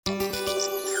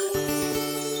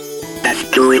Let's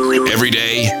do it. Every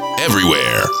day,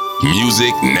 everywhere.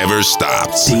 Music never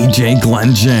stops. DJ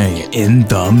Glen J in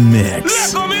the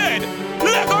mix.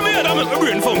 Let come here, I'm a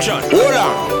brain function. Hold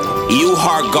on. You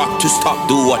are got to stop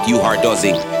do what you are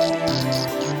doing.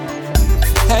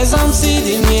 As I'm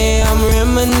sitting here, I'm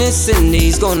reminiscing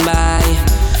days gone by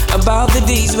about the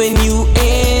days when you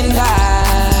and I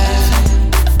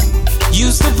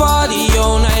used to party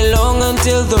all night long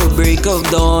until the break of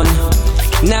dawn.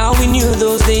 Now we knew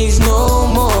those days no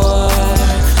more.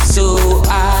 So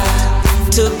I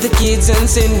took the kids and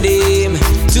sent them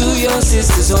to your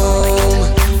sister's home.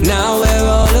 Now we're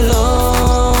all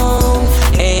alone,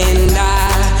 and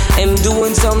I am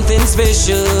doing something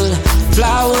special.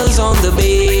 Flowers on the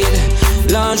bed,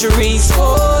 lingerie's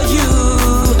for you.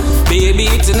 Baby,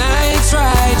 tonight's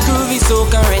right. Groovy,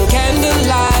 soca and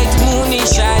candlelight. Moon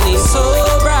is shining so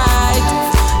bright.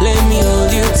 Let me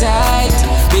hold you tight.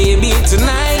 Baby,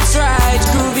 tonight's right.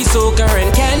 Groovy, soca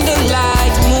and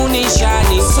candlelight. Moon is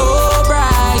shining so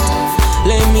bright.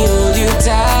 Let me hold you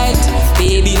tight.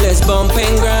 Baby, let's bump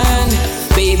and grind.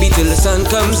 Baby, till the sun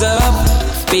comes up.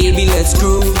 Baby, let's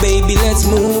groove. Baby, let's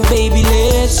move. Baby,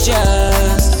 let's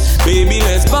just. Baby,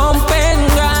 let's bump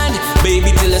and grind.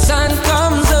 Baby, till the sun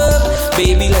comes up.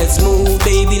 Baby, let's move.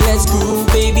 Baby, let's groove.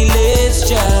 Baby, let's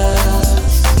just.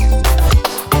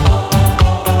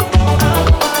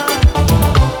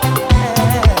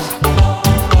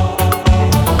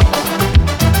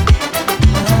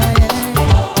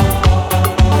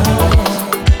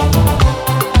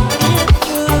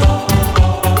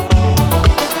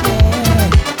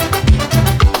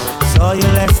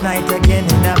 Night again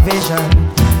in a vision,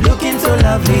 looking so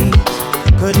lovely.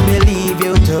 Couldn't believe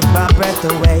you took my breath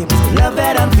away. Love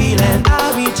that I'm feeling, I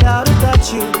reach out to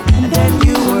touch you, and then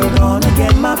you were gone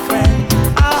again, my friend.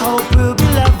 I hope we'll be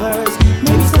lovers,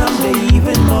 maybe someday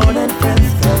even more than friends.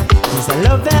 It's the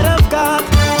love that I've got.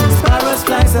 The sparrows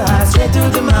fly so high, straight to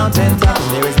the mountain top,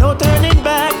 and there is no turning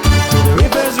back. The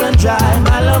rivers run dry,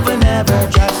 my love will never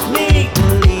trust me.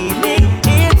 Believe me,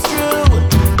 it's true.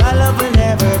 My love will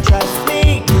never trust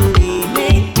me.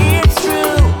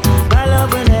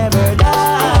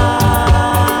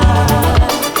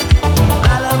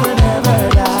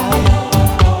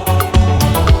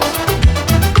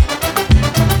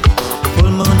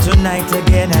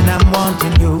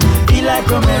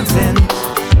 Romancing,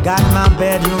 got my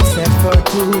bedroom set for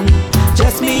two.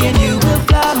 Just me and you will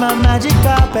fly my magic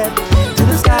carpet to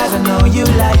the skies. I know you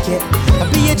like it. I'll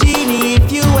be a genie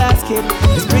if you ask it.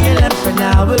 Just bring a lamp and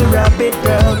I will rub it,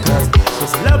 girl. Cause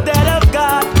it's love that I've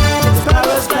got. The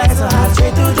sparrows fly so high,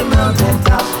 straight to the mountain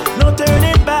top. No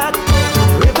turning back.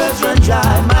 The rivers run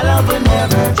dry. My love will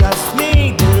never trust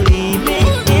me. Believe me,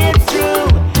 it's true.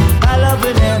 My love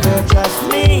will never trust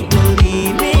me.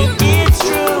 Believe me, it's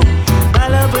true. My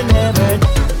love will never.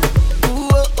 Ooh,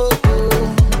 oh, oh,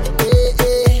 oh. Yeah,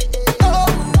 yeah. Oh,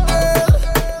 girl.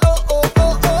 Oh, oh,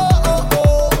 oh, oh, oh,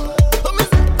 oh.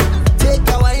 Take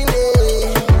a wine,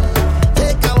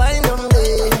 take a wine on me.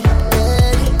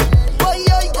 Oh,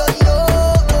 yo, yo, yo,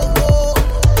 oh, oh.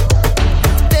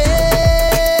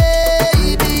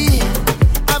 Baby,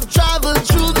 I've traveled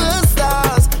through the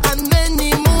stars and many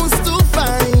moons to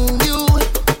find you.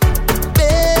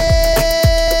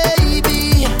 Baby,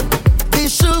 the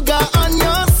sugar on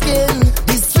your skin,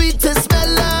 the sweetest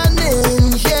melanin,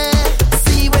 yeah.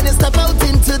 See when you step out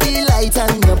into the light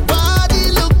and your body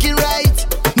looking right.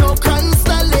 No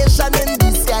constellation in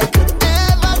the sky could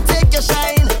ever take your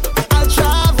shine. I'll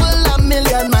travel a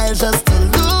million miles just to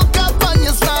look up on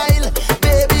your smile.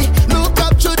 Baby, look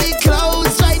up to the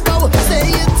clouds right now. Say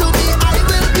it to me, I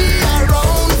will be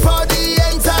around for the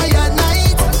entire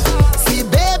night. See,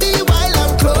 baby, while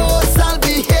I'm close, I'll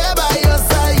be here by your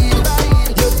side.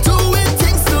 You're doing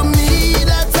things to me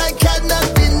that I cannot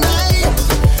deny.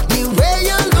 The way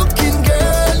you're looking,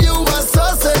 girl, you are so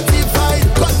certified.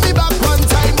 Put me back one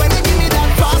time when you give me that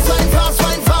fast wine, fast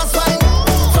wine, fast wine.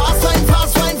 Fast wine,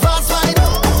 fast wine, fast wine.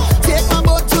 Take my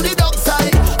boat to the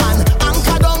dockside and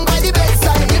anchor down by the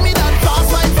bedside. Give me that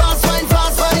fast wine, fast wine,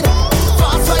 fast wine.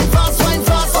 Fast wine, fast wine,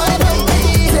 fast wine.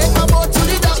 Take my boat to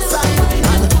the dockside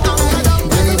and anchor down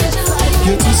by the bedside.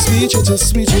 You're too sweet, you're too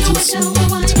sweet, you're too sweet.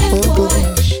 Oh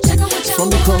gosh, from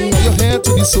the crown of your hair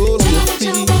to the sole of your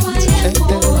feet.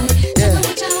 Yeah,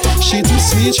 she too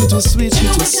sweet, she too sweet, she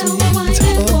too sweet.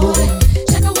 Oh boy,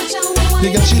 you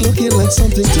got she looking like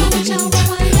something to eat.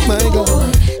 My God,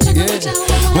 yeah.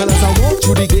 Well, as I walk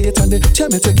through the gate and they tell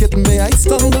me to get me, I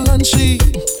stumble and she.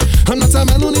 I'm not a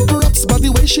man who need props, but the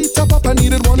way she top up, I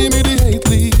needed one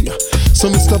immediately. So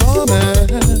Mr. Barman,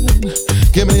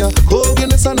 give me a whole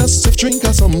Guinness and a stiff drink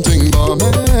or something,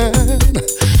 barman.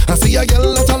 I see a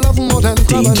girl that I love more than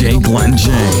DJ Glen J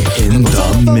in the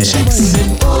mix.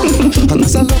 And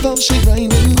I love how she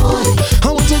grinding.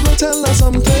 I want to go tell her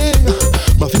something.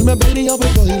 But feel my belly up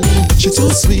with boiling. She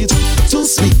too sweet, too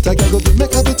sweet. I gotta go give me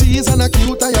cavities and a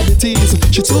cute diabetes.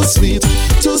 She too sweet,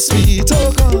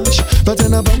 oh gosh. But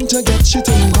then I'm bound to get shit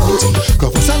in out.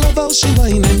 Cause first I love how she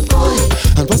whining.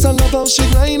 And first I love how she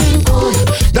grinding.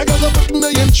 That girl got put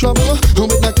me in trouble. Who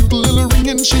make that cute little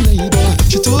ring in she neighbor.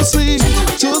 She too sweet,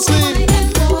 too sweet.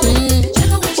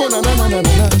 Oh na na na na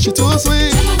na. She too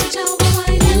sweet.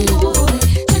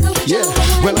 Yeah,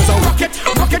 well as I rock it,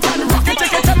 take it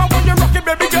time. I want you rock it,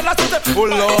 baby girl. I said, oh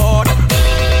Lord.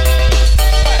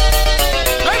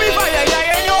 Let me buy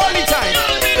you all the time.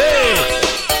 Hey,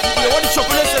 you want the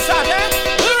chocolate sad, eh?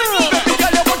 Baby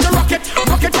girl, you want to rock it,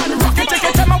 take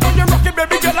it time. I want you rock it,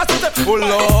 baby girl. I said, oh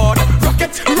Lord. Rock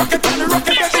it, baby girl.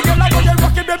 I want you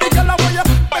rock it, baby girl. I want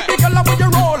you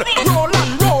roll.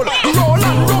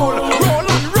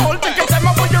 Take it time.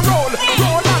 I want you roll.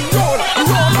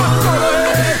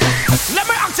 Let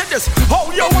me ask you this: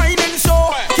 how you whining so?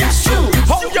 Yes, you.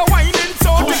 How you whining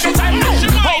so? Take time.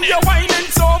 How you whining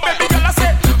so, baby girl? I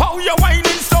say, how you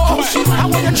whining so? I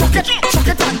want you chuck it.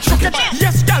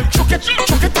 Yes, girl, chuck it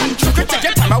and chuck it.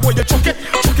 Take time. I want you chuck it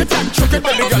and chuck it,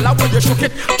 baby girl. I want you chuck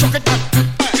it and.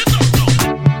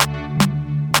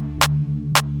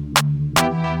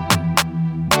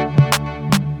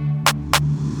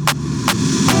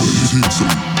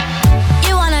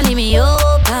 You wanna leave me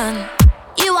open.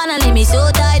 You wanna leave me so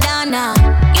tied down now.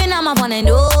 You're not my one and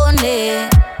only.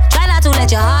 Try not to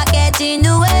let your heart get in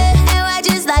the way. And we're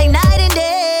just like night and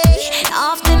day.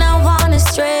 Often I wanna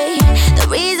stray. The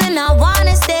reason I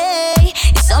wanna stay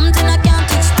is something I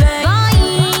can't explain. Boy,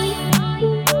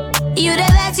 you the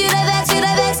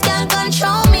best, can't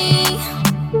control me.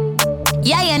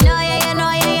 Yeah, you know,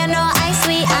 I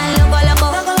sweet and loco.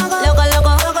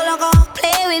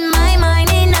 Play with my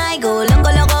mind and I go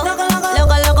loco.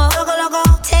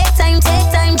 Take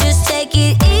time, just take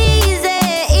it easy.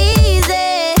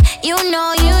 You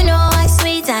know, I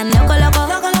sweet and loco.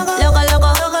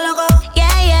 Yeah.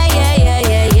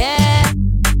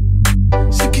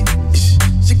 Shake it,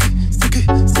 give it to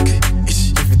them.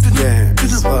 Give it to them. Hey, give it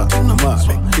to them. Come on,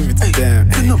 hey, give it to them.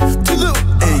 Give it to them.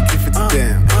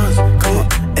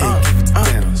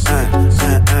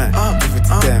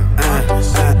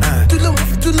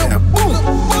 Too low. Boom.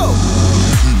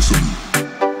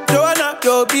 Joanna,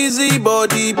 your busy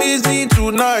body busy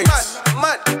tonight.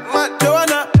 Mad.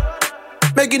 Joanna,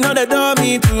 making all the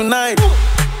dummy tonight.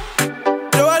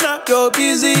 Joanna, your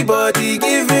busy body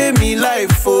giving me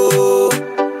life, oh.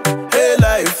 Hey,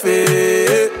 life,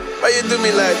 hey. Why you do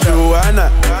me like Joanna?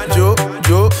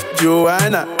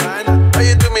 Joanna. Why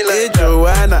you do me like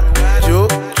Joanna?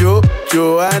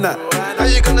 Joanna. How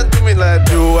you gonna do me like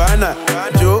Joanna?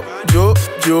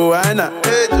 Joanna.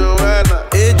 Hey,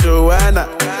 Joanna.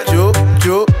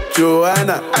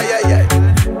 Joanna. Ay.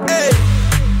 Hey,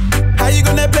 how you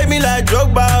gonna play me like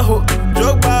Drogba, ho?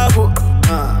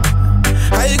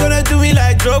 How you gonna do me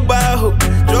like Drogba, ho?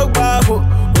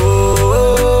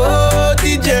 Oh,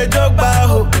 DJ Drogba,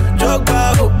 ho.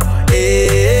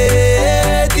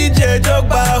 Hey, DJ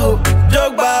Drogba, ho.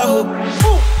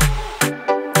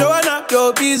 Joanna,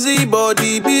 your busy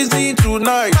body busy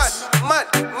tonight. Mad.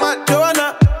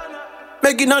 Joanna,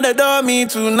 making all the dummy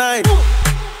tonight.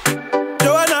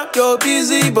 Joanna, your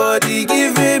busy body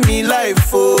giving me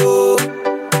life, oh.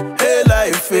 Hey,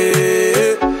 life,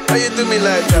 hey. How you do me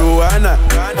like Joanna?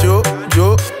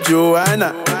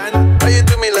 Joanna. How you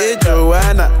do me like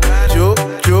Joanna?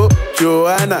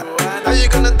 Joanna. How you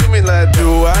gonna do me like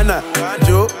Joanna?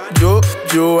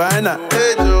 Joanna.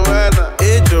 Hey,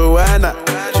 Joanna.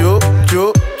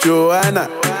 Joanna.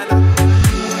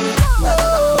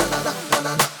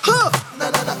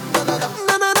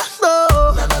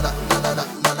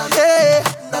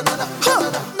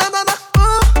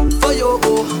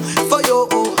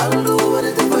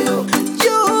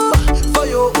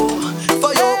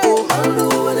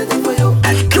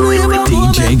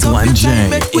 DJ Glen J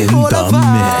in the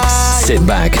mix. Sit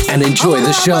back and enjoy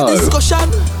the show. Discussion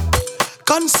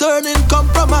concerning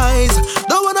compromise.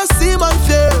 Don't wanna see man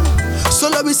fail, so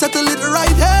let me settle it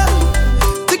right here.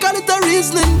 Take a little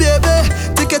reasoning, baby.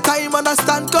 Take your time,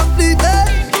 understand completely.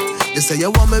 You say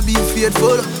you want me be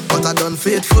faithful, but I done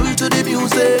faithful to the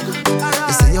music.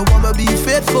 You say you want me be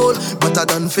faithful, but I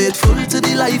done faithful to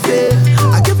the life, eh.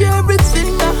 I give you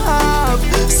everything I have,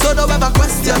 so don't ever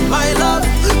question my love.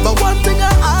 But one thing I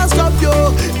ask of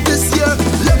you this year,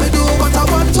 let me do what I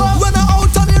want to. When I'm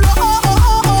out on the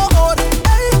road,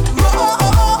 hey,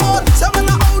 road. So when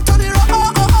I'm out on the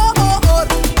road,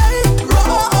 hey,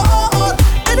 road.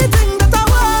 Anything that I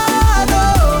want,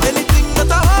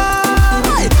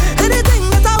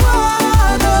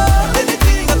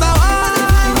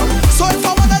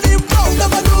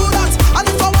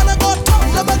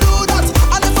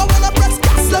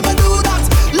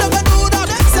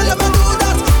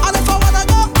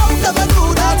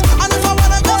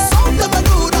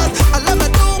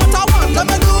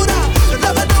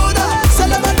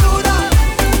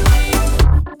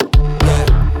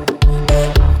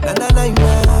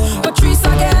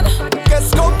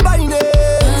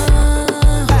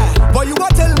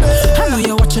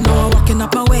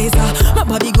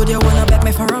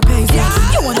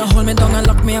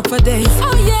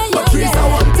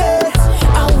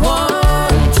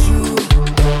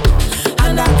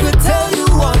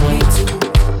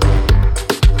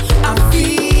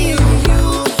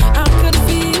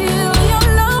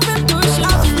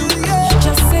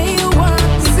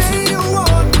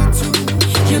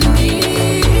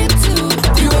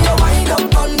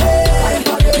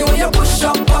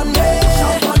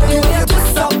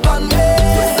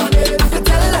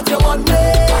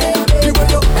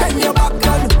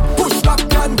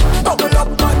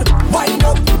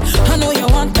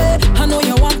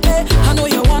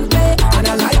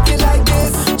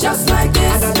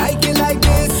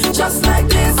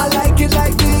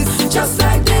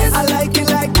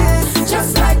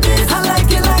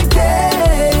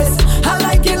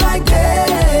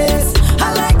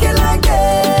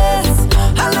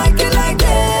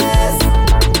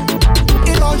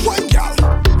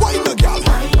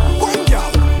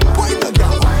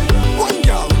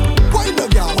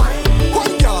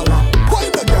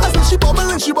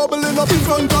 she bubbling up in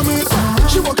front of me.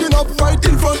 She walking up right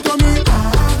in front of me,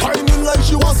 whining like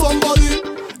she wants somebody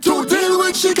to deal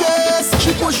with she case.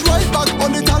 She push right back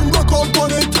on it and rock up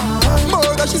on it.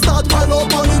 Murder, she start pile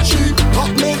up on it. She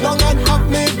have me down and have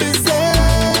me busy.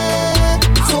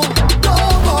 So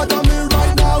don't bother me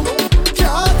right now.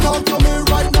 Can't talk to me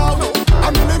right now.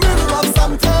 I'm in the middle of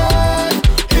something.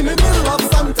 In the middle of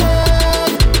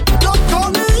something. Don't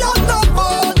call me on the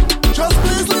phone. Just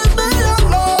please leave me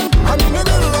alone. I'm in the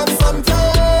middle of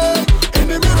something. In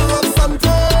the middle of something.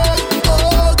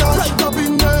 Oh gosh. Right up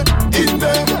in there.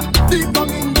 Deep down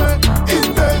in there.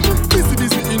 Busy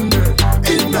in there.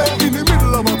 In the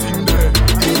middle of a thing there.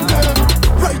 In there.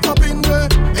 Right up in there.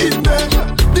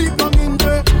 Deep down in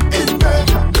there.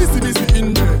 Busy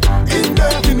in there.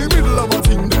 In the middle of a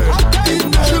thing there.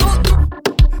 In there. She look.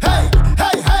 Hey,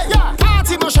 yeah.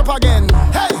 Party mash up again.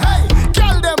 Hey,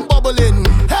 girl them bubbling.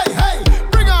 Hey,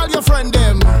 bring all your friend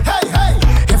them. Hey,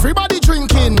 everybody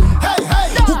drinking. Hey,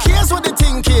 who cares what they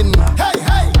thinking? Hey,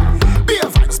 beer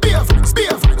vibes.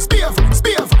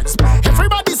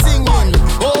 Everybody singing.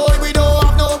 Oh, we don't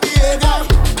have no behavior.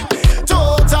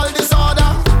 Total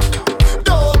disorder.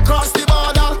 Don't cross the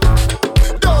border.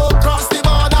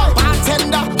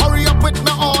 Bartender, hurry up with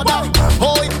my order.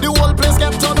 Oh, the whole place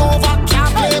get turned over.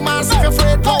 Can't play massive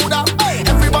afraid powder.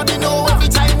 Everybody know every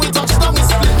time we touch down is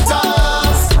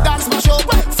splinters. That's my show.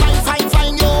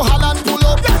 Fine, yo, Holland pull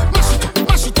up.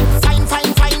 Mash it, fine.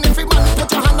 Every man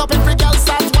put your hand up, every girl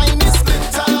start whining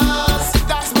splinters.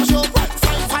 That's my show.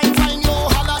 Fine, yo,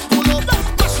 Holland pull up.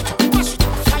 Mash it,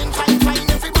 fine.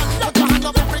 Every man put your hand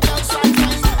up, every girl start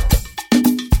whining.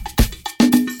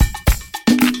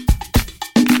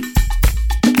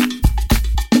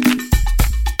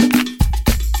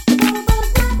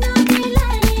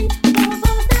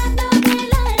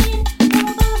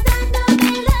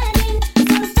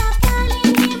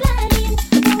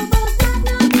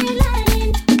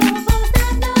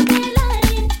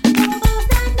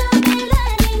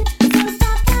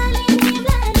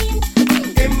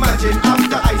 Imagine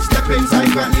after I step inside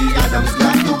Granny Adams,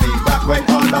 glad to be back when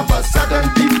all of a sudden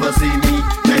people see me.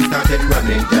 They started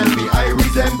running, tell me I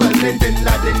resemble Bin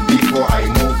Laden. Before I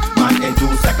move, man, in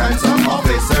 2 seconds some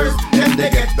officers, them they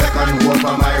get back and hold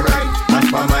for my right and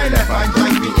for my left and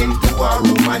drag me into a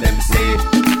room and them say,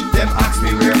 them ask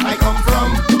me where I come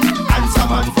from. Answer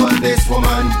man for this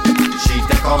woman. She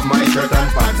take off my shirt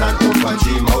and pants and open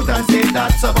she mouth and say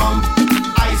that's a bomb.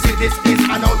 I say this is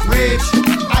an outrage.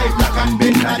 I black and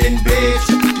Bin Laden bitch.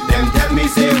 Them tell me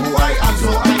say who I am, so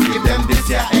I give them this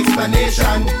here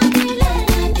explanation.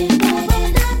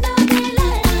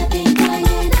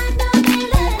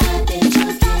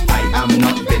 I am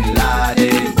not Bin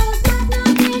Laden.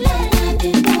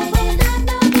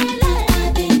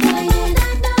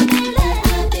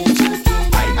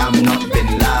 I am not Bin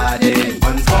Laden.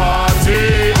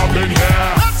 Party up in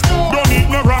here. Don't need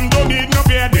no rum, don't need no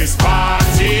beer. This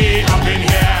party up in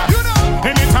here.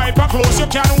 Any type of clothes you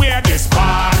can wear. This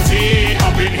party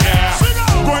up in here.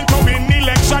 Going to win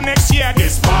election next year.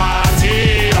 This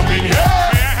party up in here.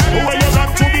 Well, you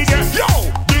got to be there.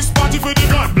 Yo, this party for the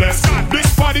God bless.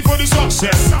 This party for the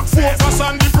success. Focus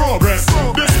on the progress.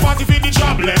 This party for the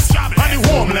jobless and the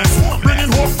homeless.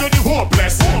 Bringing hope to the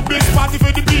hopeless. This party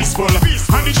for the peaceful and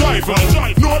the joyful.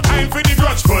 No time for the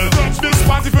grudgeful. This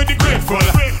party for the grateful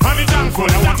and the thankful.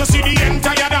 I want to see the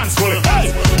entire dance full.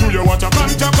 Hey, do you want to come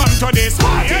to this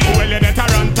party? Well, you better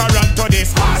run to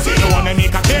this party. You want to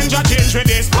make a change with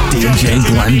this party. DJ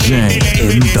Glen J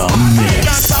in the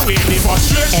mix.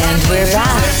 And we're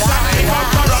back.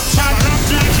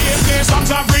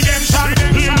 Songs of redemption,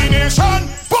 illumination.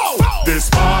 This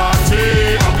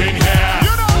party up in here.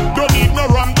 Don't need no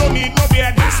rum, don't need no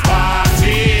beer. This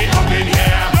party up in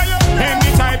here.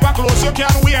 Any type of clothes you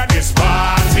can wear. This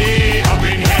party up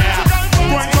in here.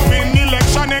 Going to win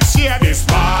election next year. This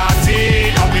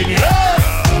party up in here.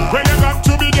 When you got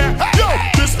to be there. Yo,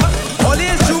 this All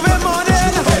is Juve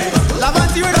morning.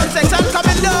 Lavanti with section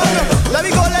coming down.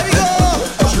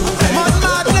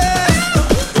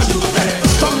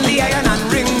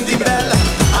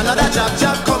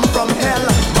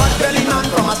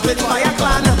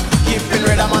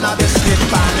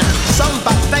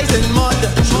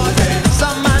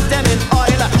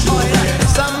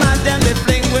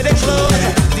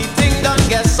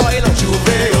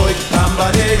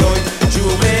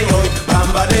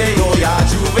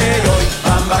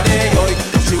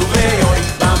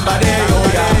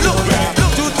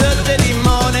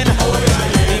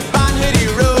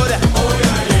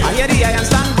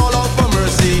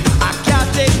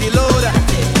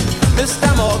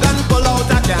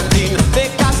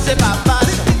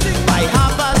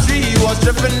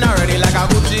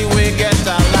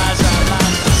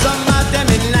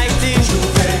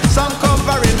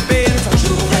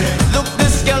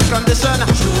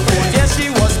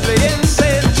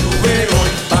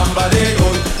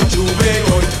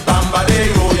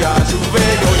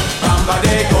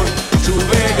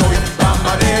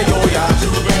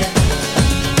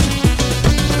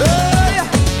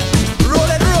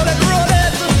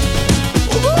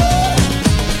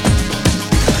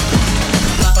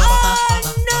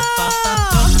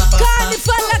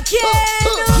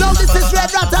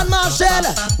 Cat and Marshall,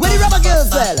 where the rubber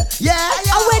girls well? Yeah,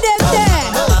 and where them there?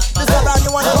 This is a brand new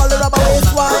one called the rubber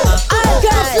waist one. All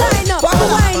girls line up,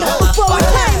 wind up before we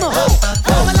climb up.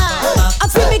 I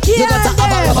feel me You got to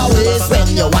have a rubber waist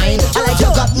when you whine. I like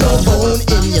you got no bone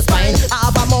in your spine. I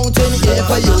have a mountain here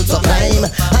for you to climb,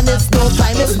 and it's no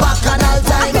climb, it's back and all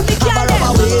time. Have a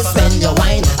rubber waist when you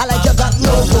whine. I like you got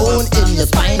no bone in your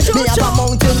spine. Me have a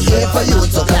mountain here for you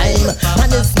to climb, and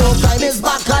it's no climb, it's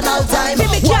back and all time.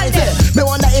 What is it? Me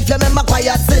wonder if you remember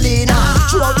quiet Selena.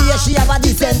 Throughout the year she have a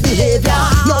decent behavior.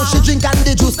 Now she drink and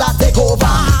the juice start take over.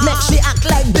 Make she act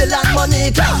like Bill and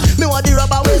Monica. Me want the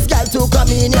rubber waist girl to come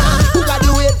in here. Who got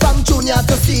the weight from junior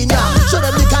to senior? Show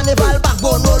them the carnival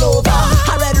backbone roll over.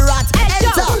 A red rat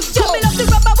enter. Yo, me love the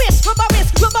rubber waist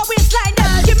line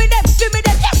them. Give me them,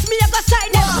 yes me have a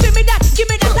sign them. Give me that,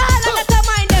 all of that I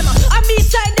mind them. And me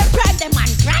sign them, prime them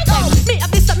and grind them. Me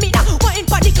have this Amina, wine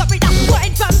for the corridor.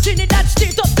 Wine from Trinidad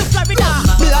straight up to Florida.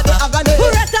 Me have the agony. Who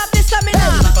rat up this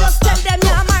Amina? Just tell them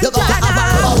yeah man. You got to have a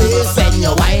rubber waist when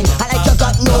you whine. I like you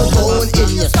got no bone in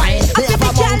your spine. Me have a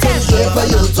mountain here for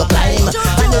you to climb,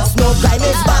 and it's no climb,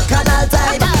 it's back and all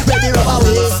time. Ready rubber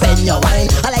waist when you whine.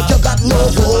 I like you got no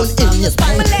bone in your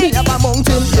spine. Me have a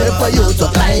mountain here for you to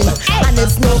climb, and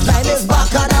it's no climb, it's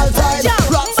back and all time.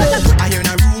 I hear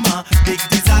a rumor, big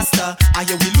disaster. I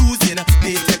hear we losing,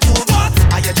 they take over.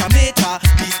 I hear Jamaica,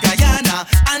 beat Guyana,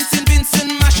 and St.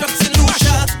 Vincent mash up St.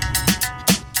 Lucia.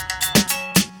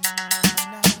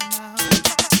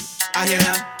 I hear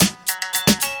ya.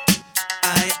 I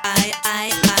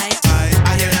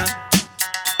hear ya.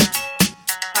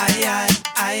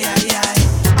 I hear ya.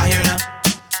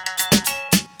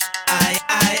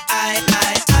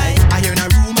 I hear a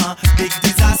rumor, big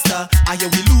disaster. I hear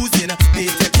we losing, they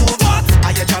take over.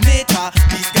 I hear Jamaica,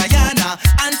 beat Guyana,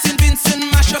 and St. Vincent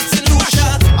mash up St.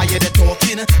 Lucia. I hear the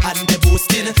talking and the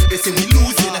boasting. They say we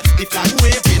losing, the flag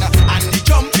waving and the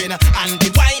jumping and the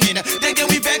whining. They get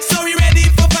we vex, so we ready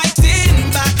for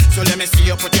fighting back. So let me see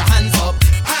you put your hands up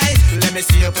high. Let me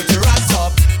see you put your rags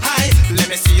up high. Let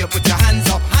me see you put your hands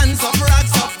up,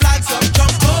 rags up, flags up,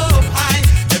 jump up high.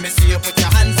 Let me see you put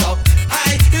your hands up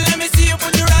high. Let me see you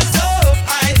put your rags up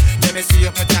high. Let me see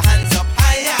you put your hands up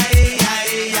high.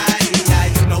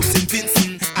 Now St.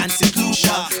 Vincent and St.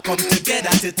 Lucia come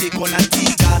together to take on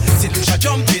Antigua. St. Lucia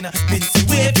jumping, Vinci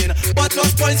waving, but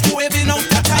lost points go waving out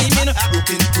the timing.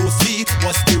 Looking closely,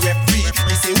 was the referee?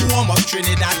 He say warm up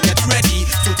Trinidad, get ready.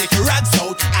 So take your rags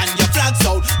out and your flags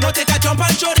out. Now take a jump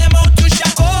and show them how to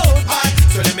shout out high.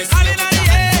 So let me see you put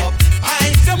your hands up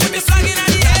high. So let me flag in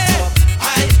the air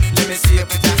high. Let me see you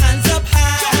put your hands up high.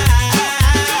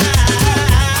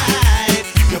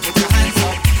 You put your hands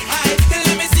up high.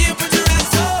 Let me see you put your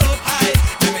hands up high.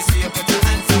 Let me see you put your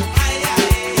hands up high.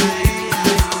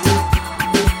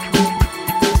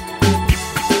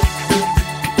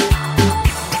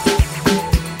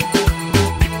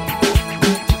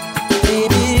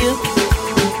 Baby, you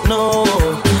know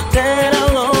that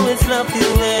I'll always love you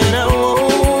and I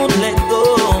won't let go.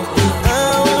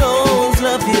 I'll always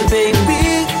love you,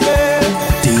 baby girl.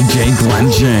 DJ Glen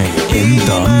J in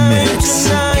the mix.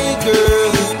 Tonight,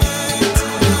 girl.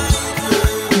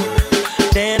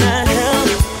 Then I held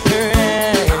her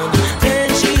hand, then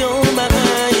she on my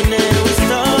mind, and we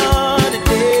started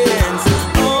dance.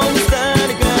 Oh, we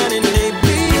started grinding,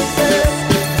 baby girl.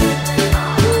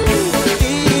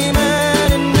 Came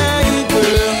out at night,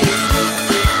 girl.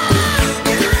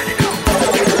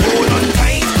 Hold on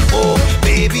tight, oh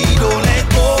baby, don't let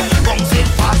go. Bounce it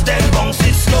fast and bounce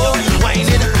it slow. Wine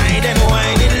it high then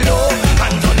wine it low.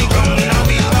 Hands on the ground in a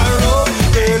wheelbarrow.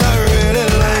 Girl, I really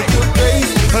like your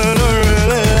face and I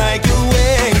really like your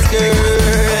waist, girl.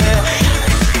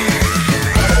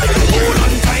 Hold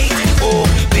on tight, oh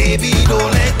baby,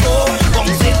 don't let go.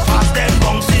 Bounce it fast and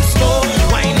bounce it slow.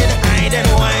 Wine it high then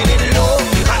wine it low.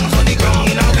 Hands on the ground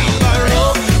in a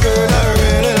wheelbarrow. Girl, I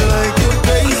really like your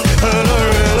face and I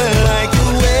really like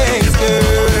your waist,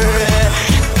 girl.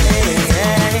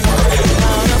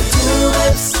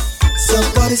 Tulips,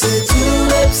 somebody say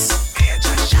tulips.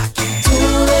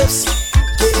 Tulips,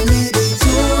 give me the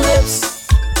tulips.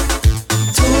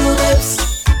 Tulips,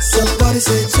 somebody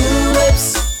say tulips.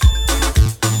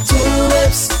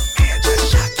 Tulips,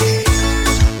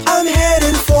 I'm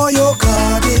heading for your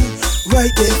garden,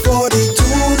 right there for the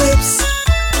tulips.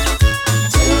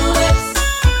 Tulips,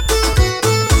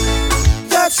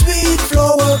 that sweet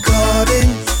flower garden,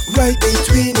 right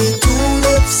between the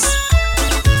tulips.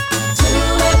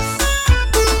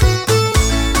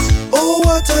 Oh,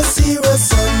 what a serious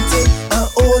something. I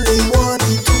only want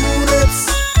the tulips.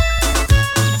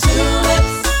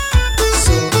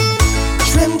 So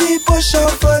trim the bush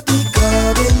off of the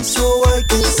garden so I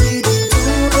can see the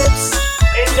tulips.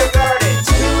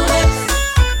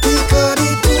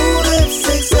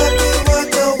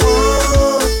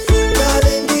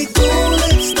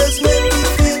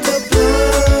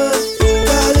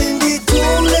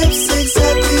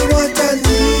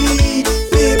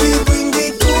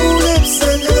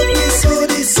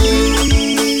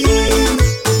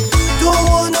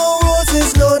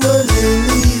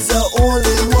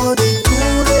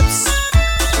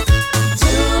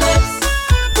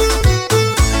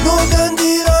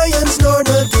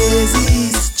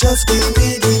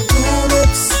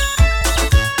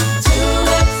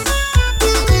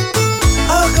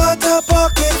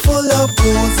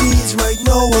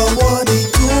 I want the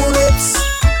tulips.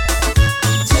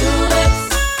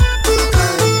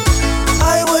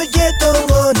 I would get down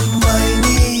on my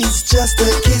knees just to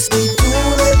kiss me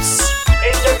tulips.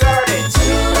 In the garden.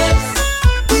 Tulips.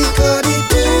 Because the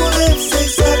tulips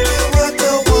exactly what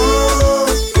I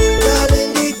want.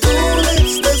 Darling, the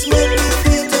tulips just make me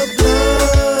feel the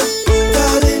blood.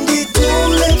 Darling, the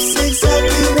tulips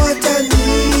exactly what I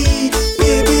need.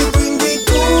 Baby, bring the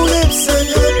tulips and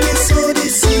help me sow the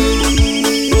seed.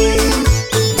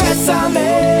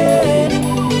 Bésame,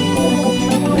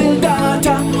 little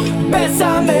daughter,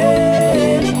 bésame,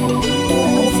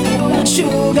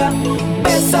 sugar,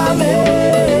 bésame,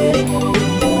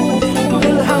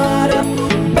 little harder,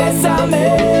 bésame,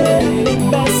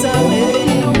 bésame.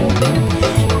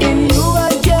 In you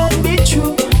I can be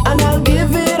true, and I'll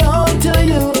give it all to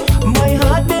you. My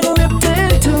heart been ripped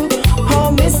into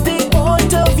a mystic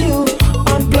point of view.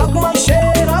 Unblock my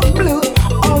shade of blue,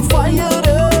 I'll fire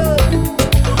up.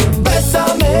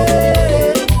 Bésame,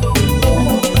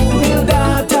 little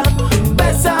daughter,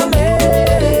 bésame,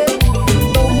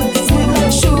 sweet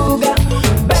like sugar,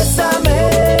 bésame,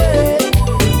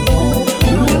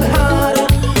 little harder,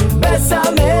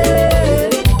 bésame.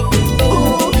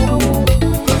 Ooh.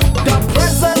 The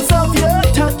presence of your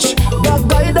touch, the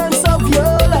guidance of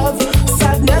your love,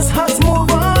 sadness has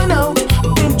moved on out,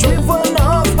 been driven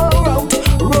off her route,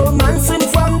 romancing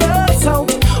from the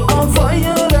south, on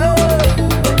fire up.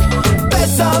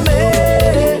 Bésame,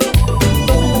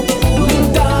 little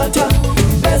daughter,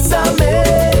 bésame,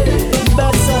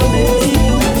 bésame,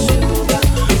 sugar,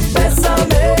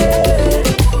 bésame,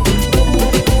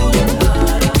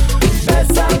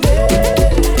 bésame.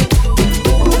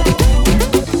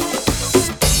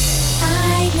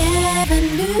 I never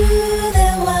knew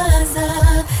there was a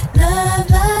love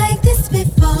like this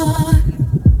before.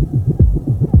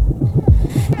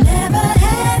 Never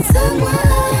had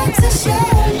someone to show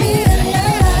me a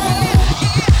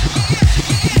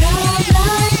love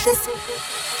like this.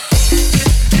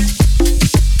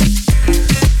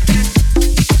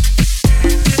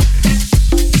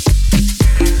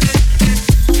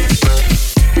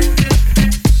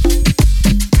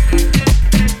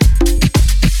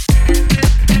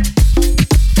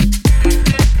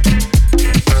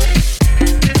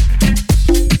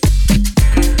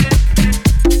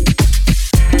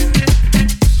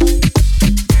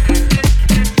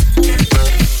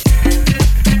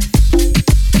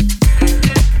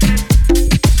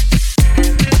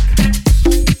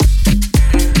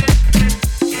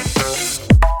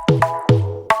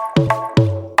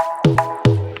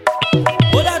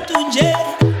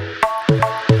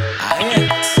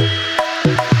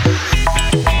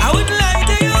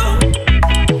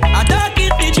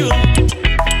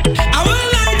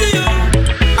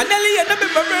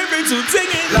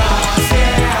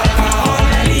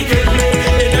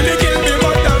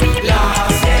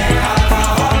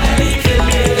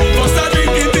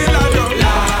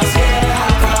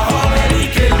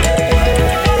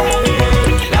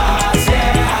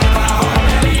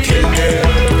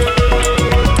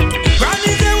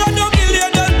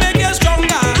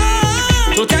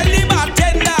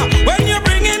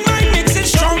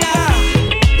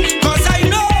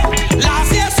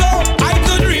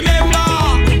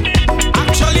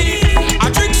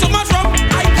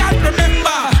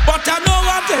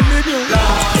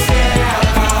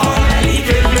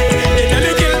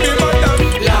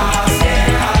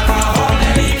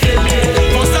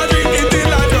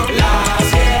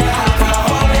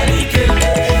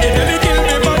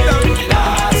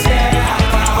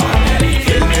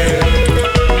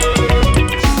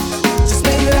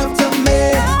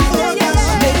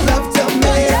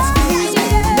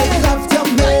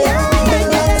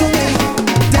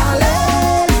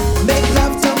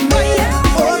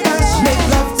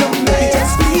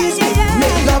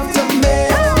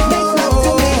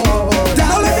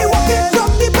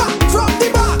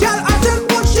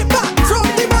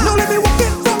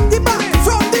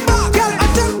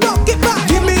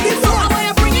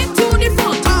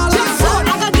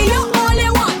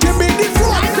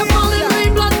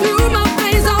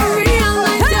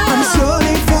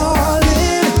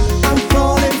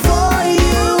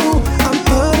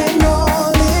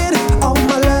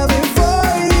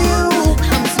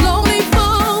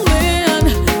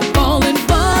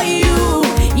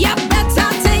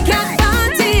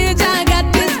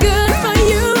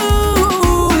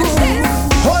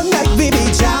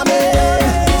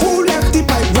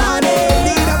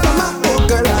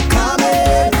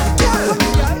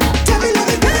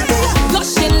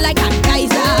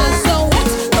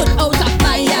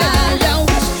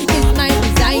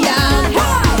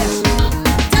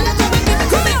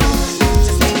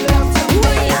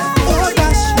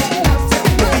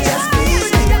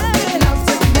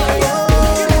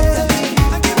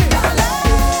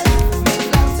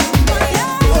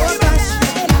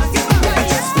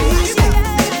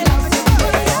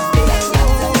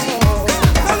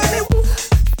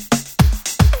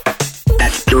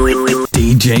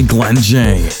 DJ Glen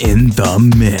J in the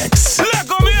mix. Let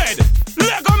go me head,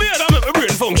 I'm a brain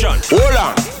function. Hold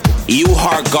on, you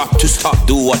are got to stop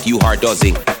do what you are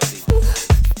doing.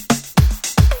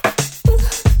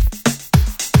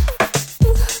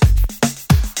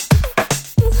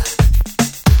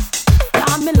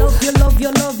 Me love you, love you,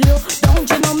 love you. Don't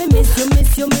you know me miss you,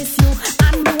 miss you, miss you.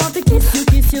 And me want to kiss you,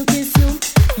 kiss you, kiss you.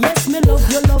 Yes, me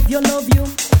love you, love you, love you.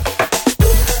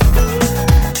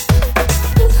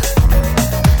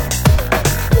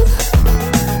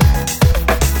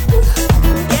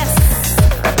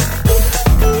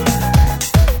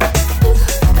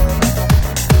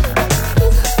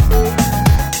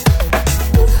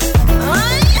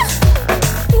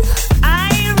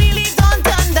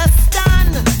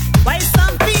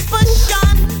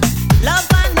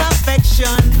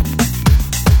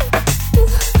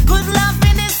 Good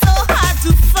loving is so hard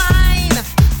to find.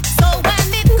 So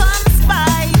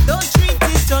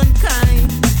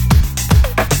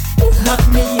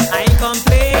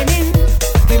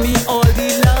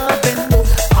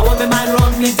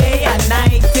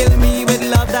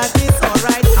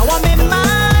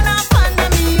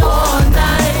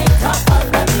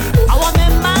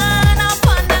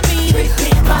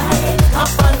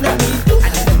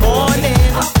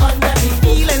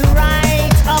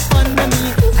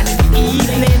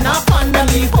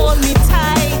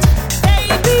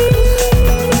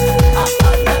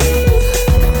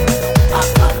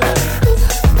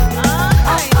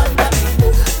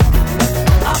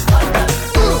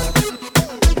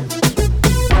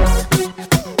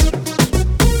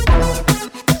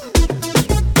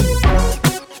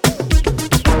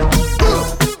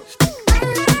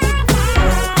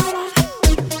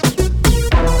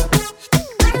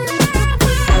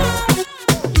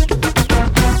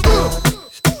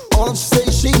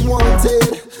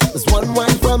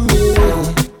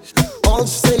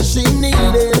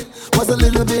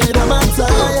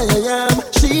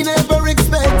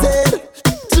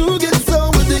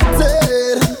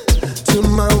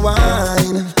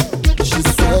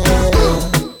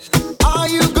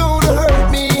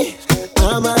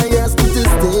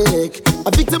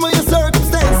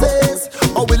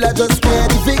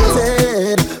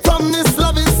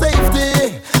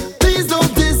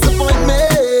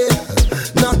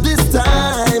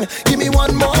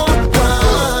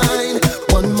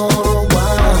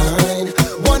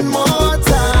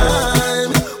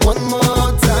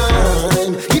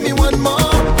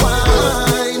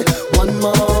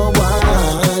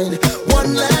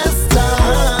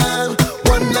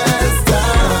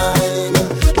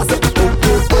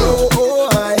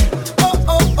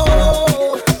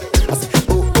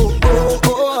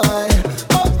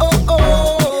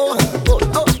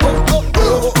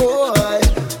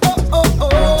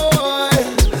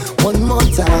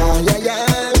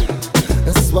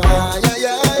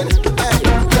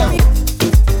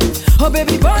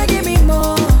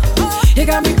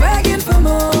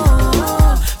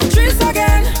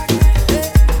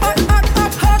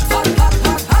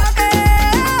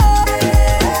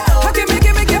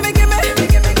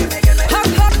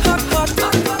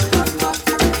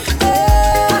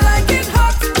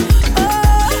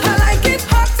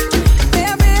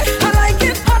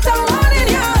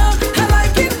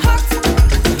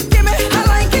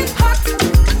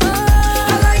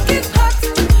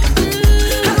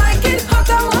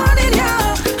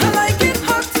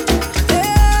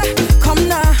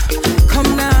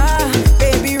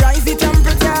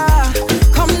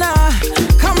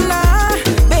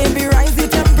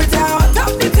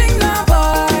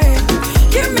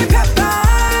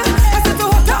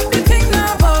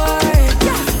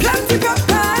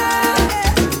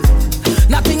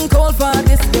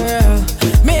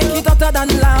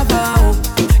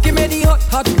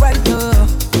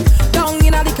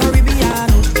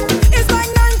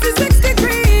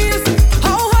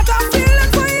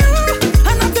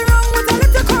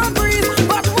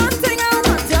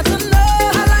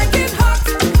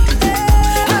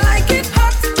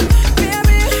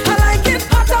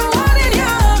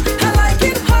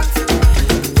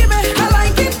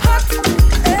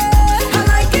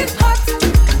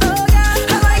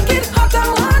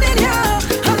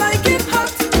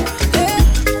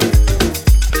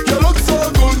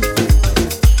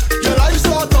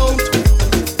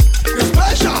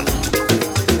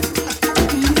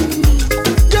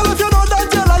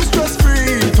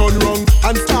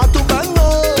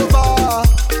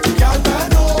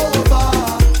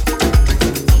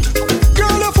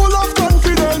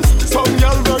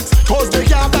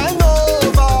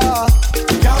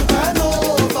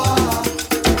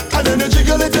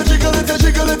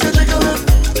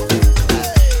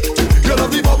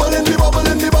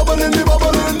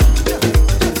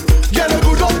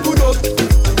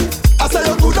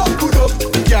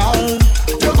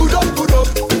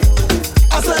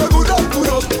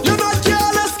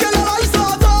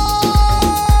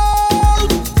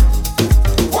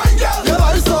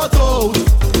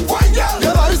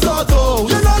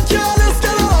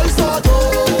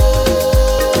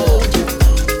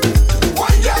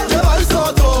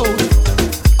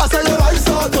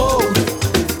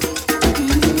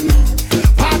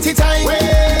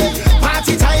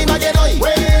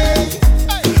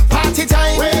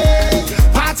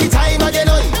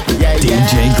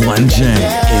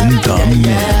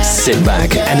Sit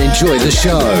back and enjoy the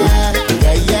show.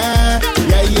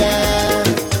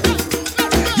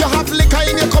 You have liquor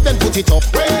in your cup and put it up.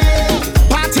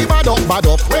 Party bad up, bad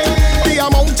up. The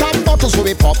amount of bottles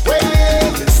we pop.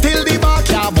 Still the bar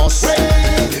can't bust.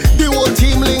 The whole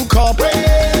team link up.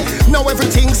 Now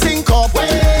everything sync up.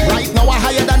 Right now we're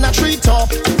higher than a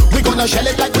treetop. We gonna shell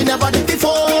it like we never did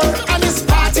before. And it's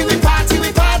party, we party,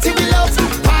 we party, we love.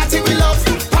 Party, we love.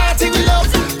 Party, we love.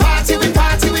 Party, we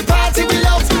party, we party, we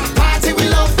love. Party, we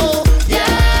love. Oh,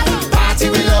 yeah. Party,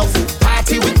 we love.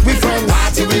 Party with we friends.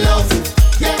 Party, we love.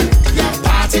 Yeah, yeah.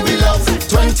 Party, we love.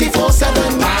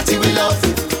 24/7. Party, we love.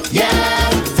 Yeah.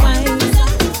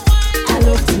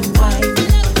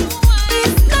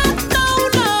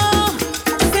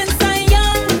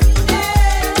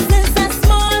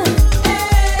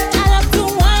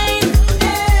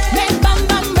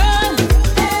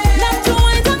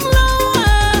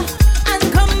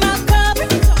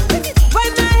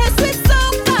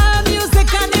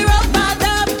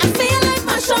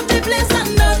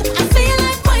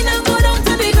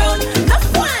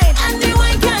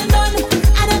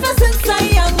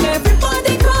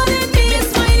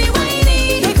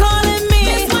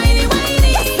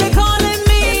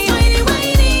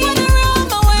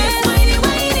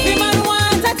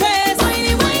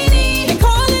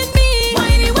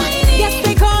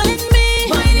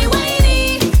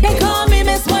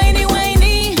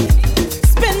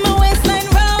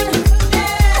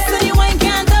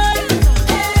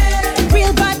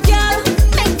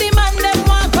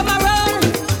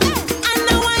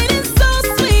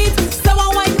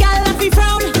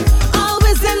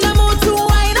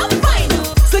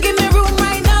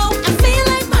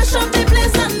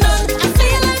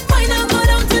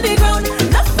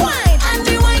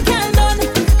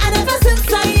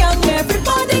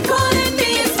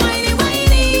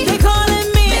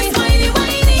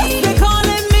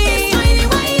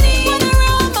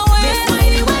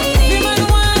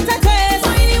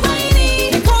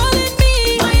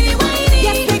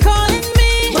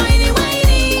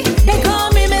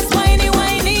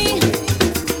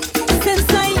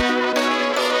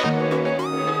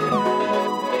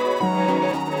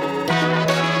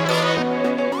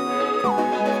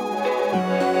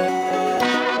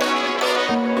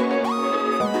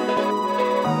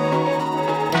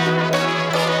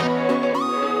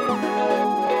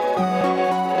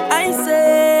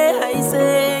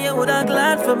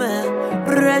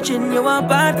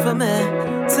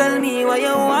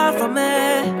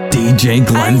 DJ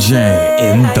Glen J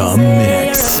in the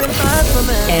mix.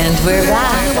 And we're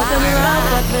back.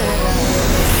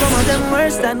 Some of them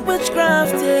worse than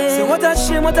witchcraft. So what a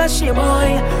shame,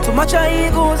 boy. Too much of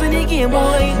egos in the game,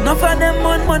 boy. Enough of them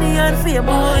want money and fame,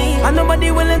 boy. And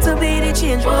nobody willing to be the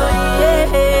change, boy.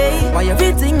 Yeah. Why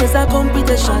everything is a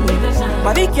competition?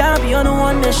 But we can't be on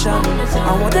one mission.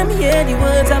 I want them hear the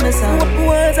words of my song.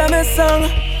 Words of my song.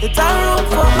 It's a room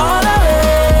for all of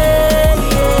it.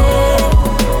 Yeah.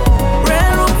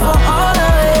 Red room for all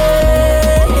of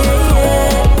it.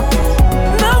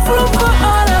 Yeah. Enough room for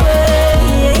all of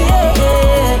it.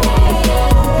 Yeah.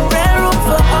 Red room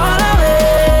for all of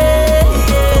it.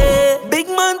 Yeah. Big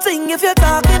man thing if you're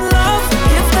talking love,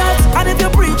 if that. And if you're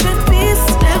preaching peace,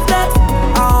 if that.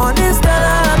 Honest that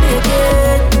I make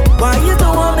it. Why you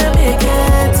don't want me make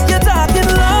it? You're talking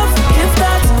love, if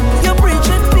that. You're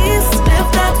preaching peace, if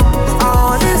that.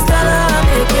 Honest that I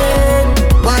make it.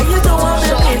 Why you don't want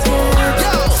me make it?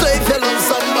 Yo, so if you love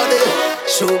somebody,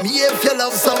 show me if you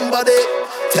love somebody.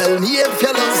 Tell me if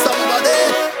you love somebody.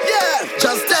 Yeah,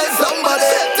 just tell somebody.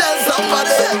 Tell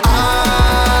somebody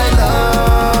I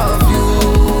love you.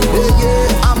 Yeah,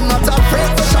 yeah. I'm not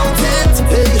afraid to shout it.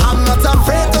 Hey, I'm not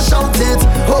afraid to shout it.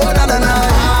 Oh na na na.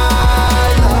 I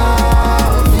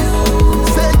love you.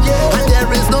 Say yeah, and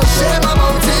there is no shame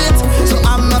about it. So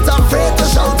I'm not afraid to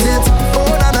shout it.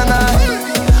 Oh na na na.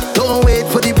 Don't wait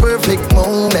for the perfect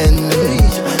moment.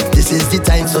 This is the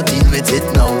time, so deal with it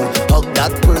now. Hug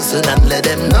that person and let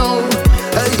them know.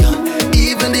 Hey,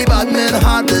 even the bad man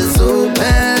heart is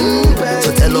open.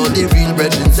 So tell all the real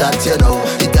brethren that you know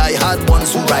the die-hard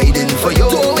ones who riding for you.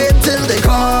 Don't wait till they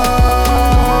come.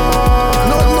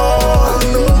 No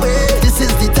way. This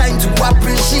is the time to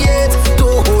appreciate.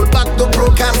 Don't hold back, don't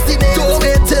procrastinate. Don't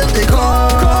wait till they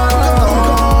come.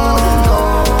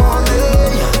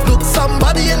 Look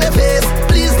somebody in the face.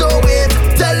 Please don't wait.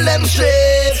 Tell them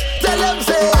straight. Tell them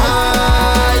say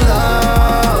I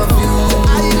love you.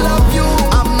 I love you.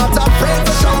 I'm not afraid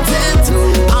to shout it.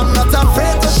 I'm not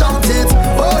afraid to shout it.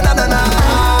 Oh na na na.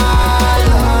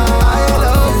 I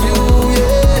love you.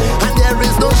 Yeah.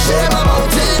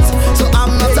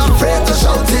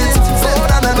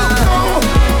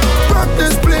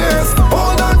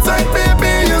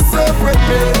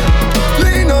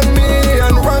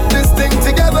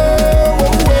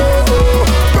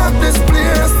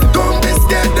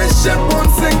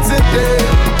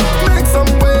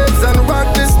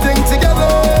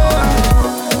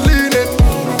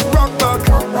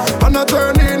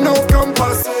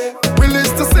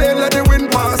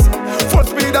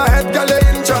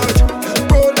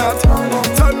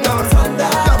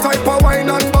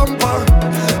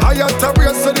 a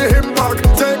brace to the impact.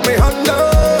 Take me under.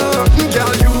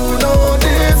 Girl, you know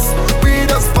this. We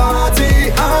just party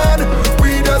hard.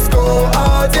 We just go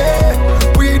all day.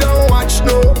 We don't watch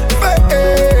no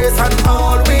face. And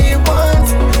all we want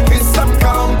is some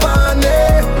company.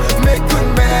 Make good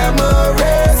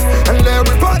memories. And let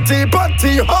we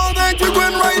party all night. We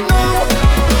going right now.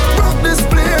 Rock this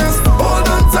place. Hold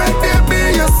on tight,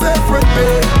 baby. You're safe with me.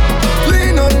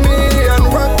 Lean on me and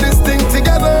rock this thing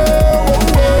together. Whoa,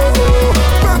 whoa,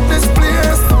 whoa. Rock this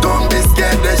place. Don't be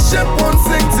scared. The ship won't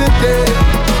sink today.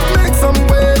 Make some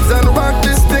waves and rock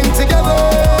this thing together.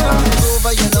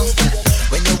 Over, you know.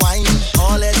 When you whine,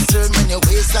 all heads turn when your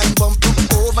waistline bump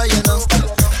over, you know.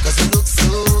 Cause you look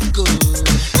so good.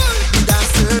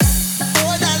 Dancer.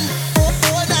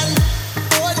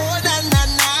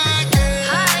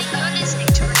 Hi, you're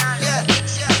listening to Ronaldo.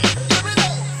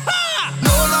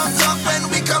 No long talk when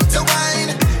we come to wine.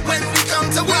 When we come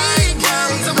to wine.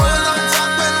 No long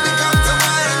talk when we come to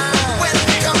wine. When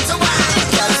we come to wine.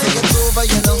 Girl, take it over,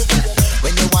 you know.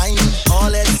 When you whine,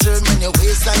 all heads turn when your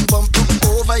waistline bump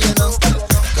over, you know.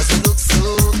 Cause you look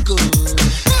so good.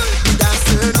 Dance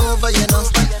turn over, you know.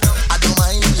 I don't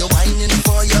mind you whining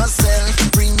for yourself.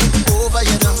 Bring it over,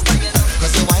 you know.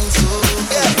 Cause you whine so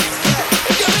good.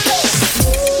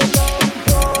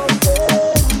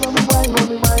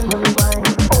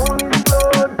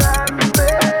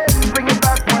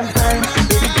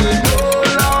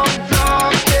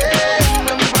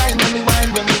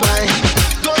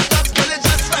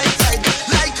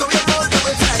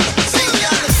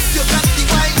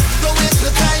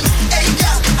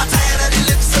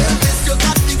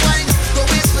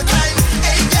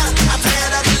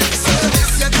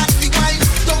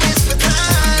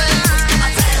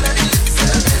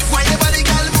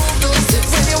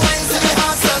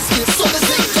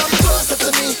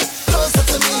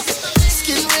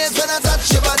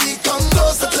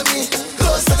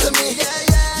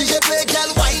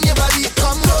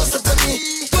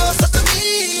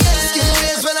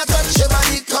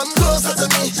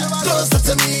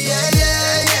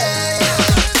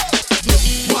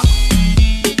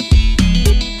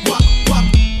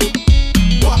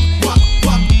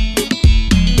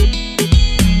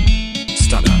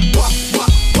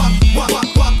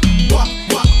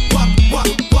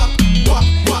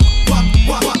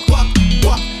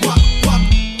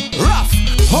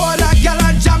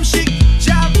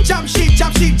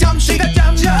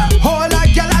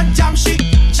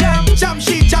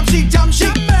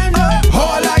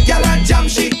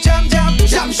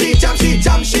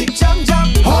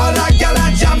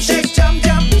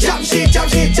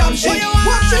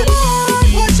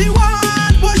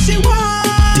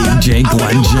 DJ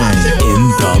Glen J in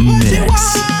the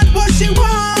mix. What she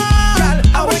want?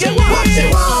 I want you what she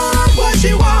want? What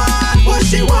she want? What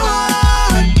she want?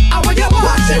 I want you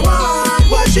what she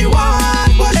want? What she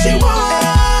want? What she want?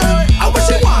 I what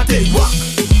she want is walk.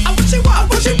 I what she want?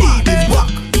 What she need is walk.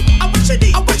 I what she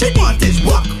need? I what she want is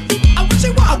walk. I what she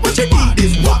want? I what she need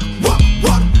is walk.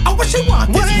 I what she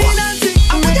want is walk. I what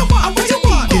you want? I what you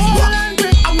need is walk.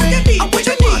 I what you need? I what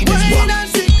you need is walk.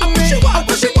 I what she want? I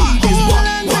what she need is walk.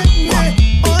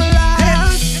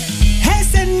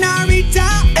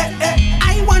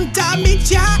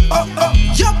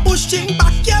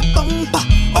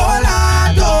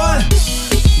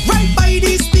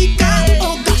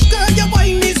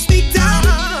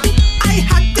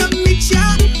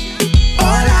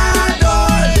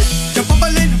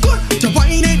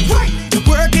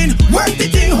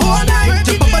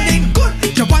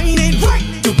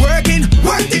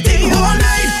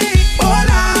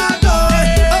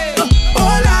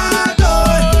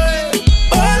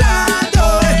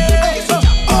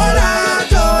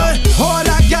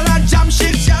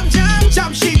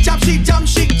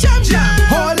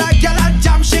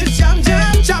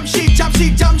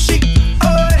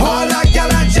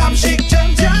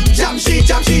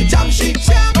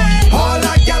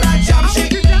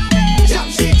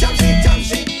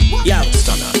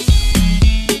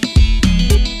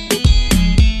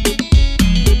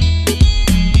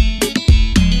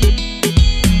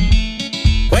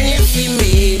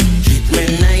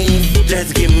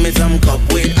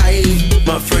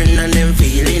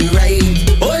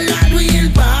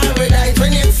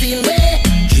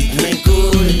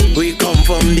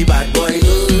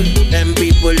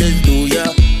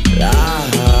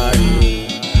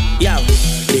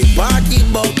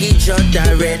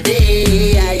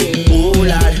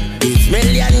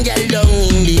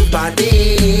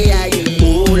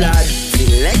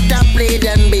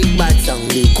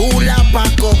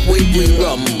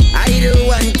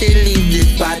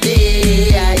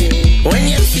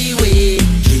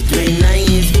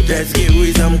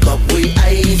 tourism cup with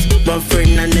ice. My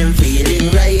friend and them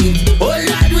feeling right. Oh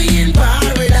Lord, we in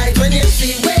paradise. When you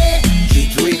see where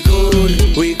treat we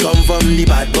good. We come from the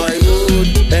bad boy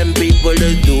hood. Them people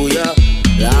that do ya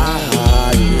lie.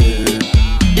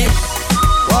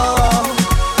 Whoa,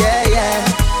 yeah, yeah.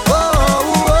 Whoa,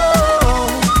 whoa,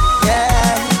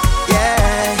 yeah,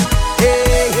 yeah.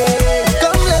 Hey, hey.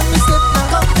 Come let me slip now.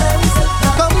 Come let me slip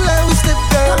now. Come let me slip,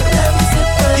 girl. Come let me slip,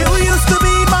 girl. You used to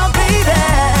be my baby.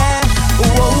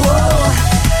 Whoa, whoa.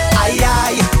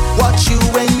 I watch you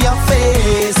in your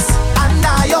face, and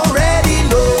I already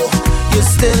know you're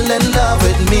still in love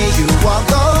with me. You walk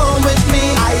home with me.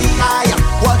 I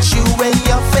watch you in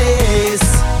your face,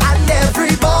 and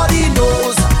everybody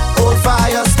knows old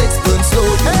fire sticks burn slow.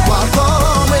 You walk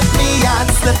home with me and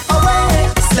slip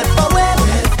away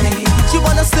with me. You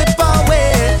wanna slip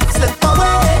away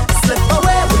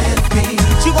with me.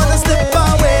 You wanna slip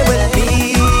away with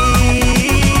me,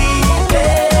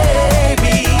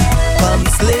 baby. Come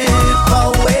slip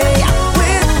away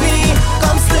with me.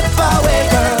 Come slip away,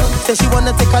 girl. Says she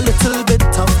wanna take a little bit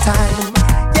of time.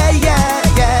 Yeah,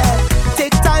 yeah, yeah.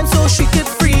 Take time so she could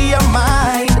free her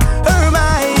mind,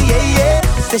 yeah, yeah.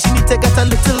 Says she need to get a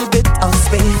little bit of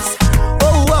space.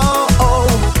 Oh, oh, oh.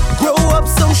 Grow up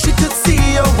so she could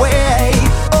see her way.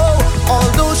 Oh,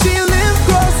 although she lives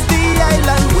across the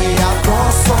island, way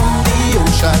across from the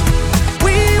ocean,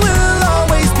 we will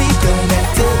always be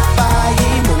connected by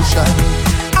emotion.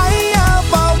 I have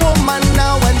a woman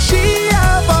now and she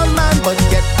have a man, but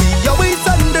yet we always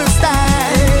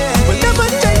understand. We'll never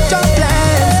change our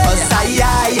plans. 'Cause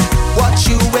I watch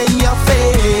you in your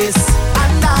face,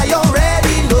 and I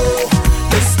already know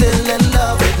you're still in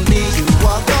love with me. You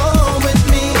walk home with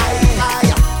me.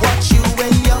 I watch you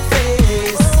in your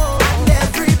face, and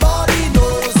everybody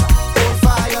knows old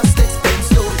fire sticks burn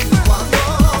slow. You walk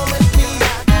home with me.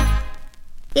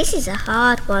 This is a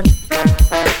hard one.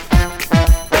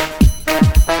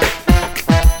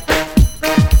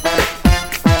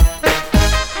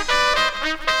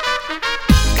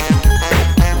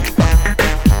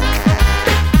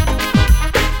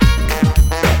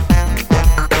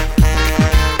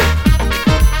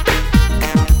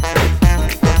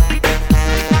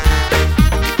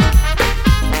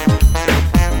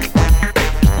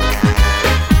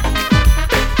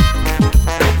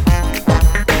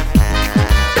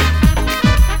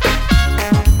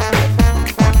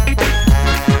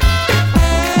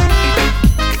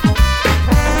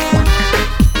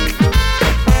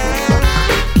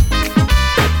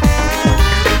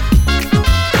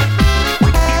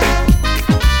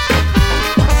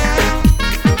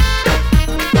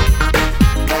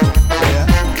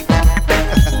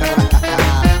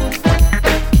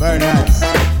 Very nice.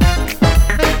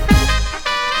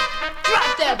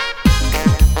 Drop them.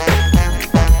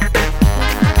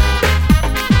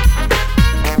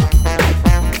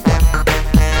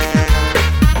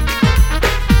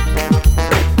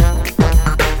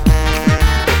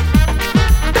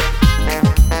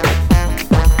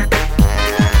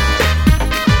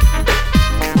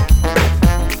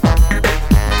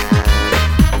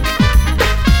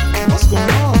 What's going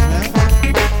on, man?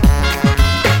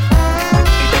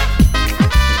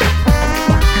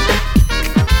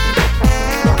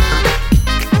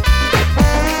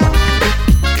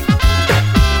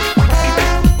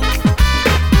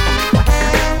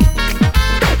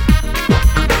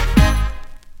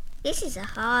 This is a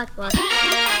hard one.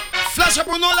 Flash up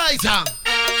on no lighter.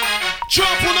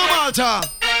 Chop on no Malta.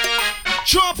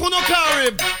 Chop on no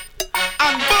Carib.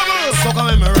 And bubble. Soca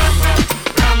me ram ram.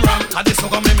 Ram ram. Cause this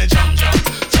soca me jam jam.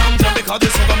 Jam jam because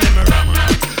this soca me ram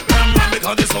ram. Ram ram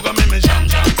because this soca me jam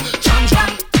jam. Jam jam.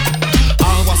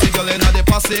 All was the girl inna the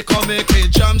posse come make it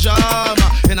jam jam.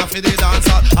 Inna fi the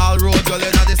dancer. All road girl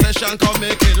inna the session come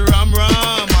make it ram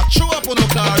ram. Chop on no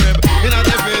Carib. Inna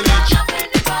the village.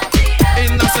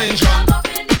 In the St. John.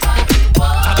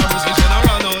 And the music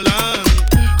general no land.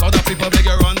 Cause the people beg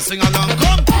you run sing along.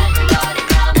 Come.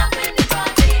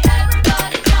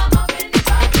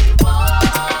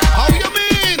 How you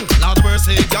mean? Lord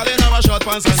mercy, girl in our short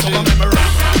pants and soca me ram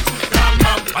ram. Ram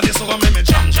ram. And this soca me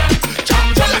jam jam.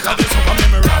 Jam jam because this soca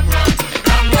me ram ram.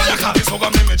 Ram ram because this soca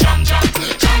me jam jam.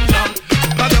 Jam jam.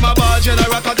 Cause them a ball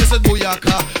general cause this is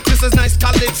booyaka. This is nice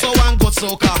calypso and good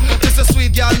soca. This is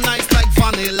sweet girl nice like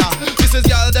vanilla. This is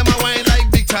y'all them a wine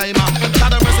like big timer.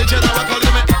 Lord of mercy general call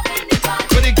them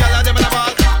with the girl them in a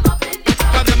ball.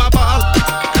 Cause them a ball,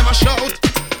 them a shout,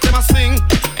 them a sing,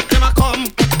 them a come.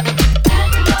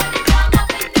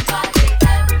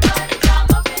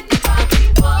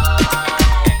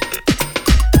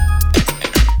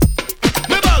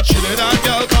 Me about chilly that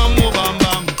girl come move bam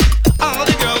bam. All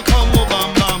the girl come move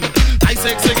bam bam.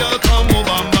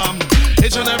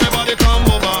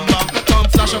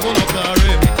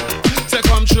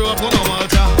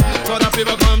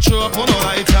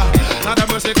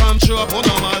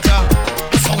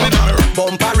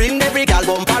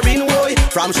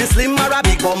 From she slim or a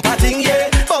big bumper thing, yeah.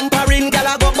 Bumper in, gal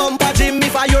a go bumper gym.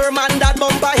 If a your man that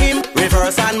bumper him,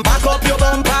 reverse and back up your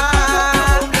bumper.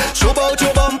 Show out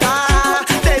your bumper.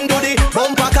 Then do the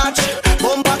bumper catch.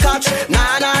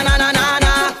 Na na na na na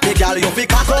na. The gal you fi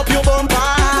cock up your bumper.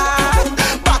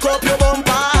 Back up your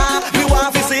bumper. You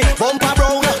want to see bumper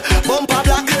brown, bumper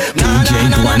black.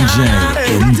 DJ Glen J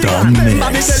in the mix.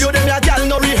 Let me tell you them a gal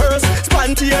no rehearse.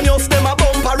 Spontaneous them a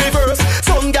bumper reverse.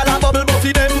 Some gal a bubble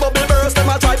buffy them bubble burst. Them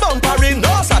a try bumper in.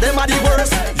 No, so them a the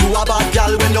worst. You a bad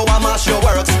gal when you a mash your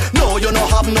works. No, you no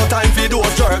have no time for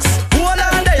those jerks. Hold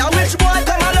on there, which boy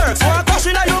come a lurks? Want crush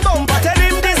in a your bumper, tell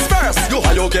him this first.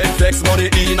 You get flex money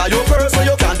in a your purse. So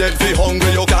you can't dead fi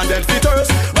hungry, you can't dead fi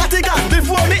thirst. Vatican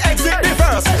before me exit the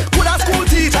first. Could a school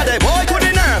teacher, the boy could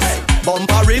the nurse.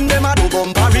 Bumper in, them a do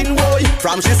bumper in, boy.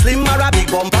 From she slim or a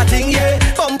big bumper thing, yeah.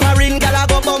 Bumper in, gal a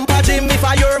go bumper gym. If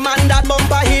a your man that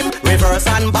bumper him, reverse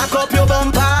and back up your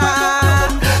bumper.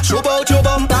 Show out your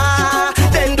bumper.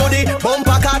 Then do the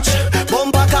bumper catch.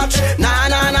 Na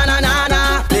na na na na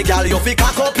na. The gal you fi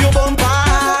cock up your bumper.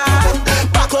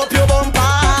 Back up your bumper.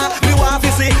 We want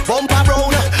to see bumper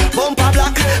brown, bumper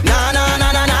black. Na na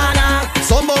na na na na.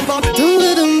 Some bumper.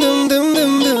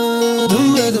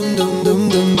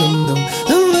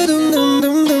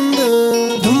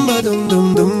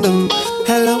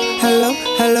 Hello, hello,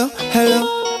 hello, hello.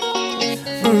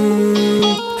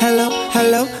 Hello,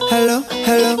 hello, hello,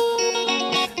 hello.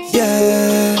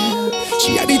 Yeah,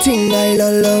 she had the thing I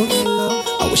love.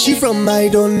 Where she from, I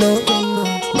don't know.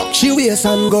 Rock she waist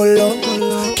and go low.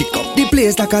 Kick up the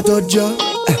place like a dojo.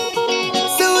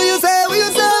 So what you say, what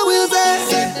you say, what you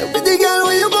say? Pretty girl,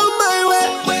 when you come my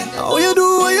way, how you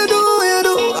do, what you do, what you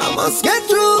do, I must get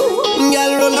through.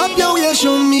 Girl, roll up your way,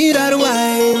 show me that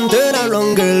wine. Turn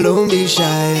around, girl, don't be shy.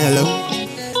 Hello,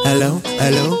 hello,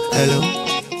 hello, hello.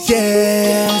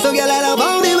 Yeah, so girl, I love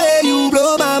all the way you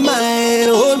blow my mind.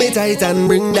 Hold me tight and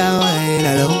bring that wine.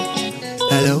 Hello,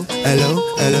 hello, hello,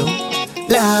 hello.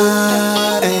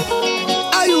 Lord,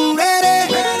 are you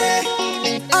ready?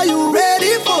 Are you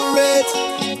ready for it?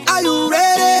 Are you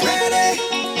ready?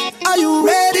 Are you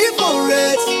ready for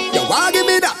it? You want give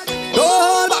me that? Don't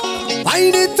hold back.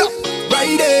 Wind it up,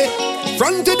 right there,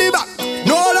 front to the back.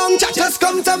 No long chat, just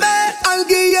come to me. I'll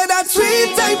give you that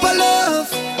sweet type of love.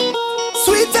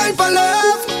 Sweet type of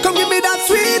love. Come give me that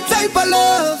sweet type of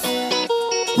love.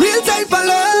 Real type of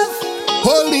love.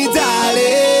 Hold me,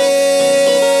 darling.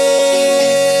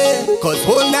 'Cause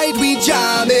whole night we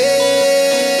jamming.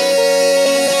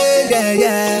 Yeah,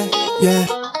 yeah, yeah.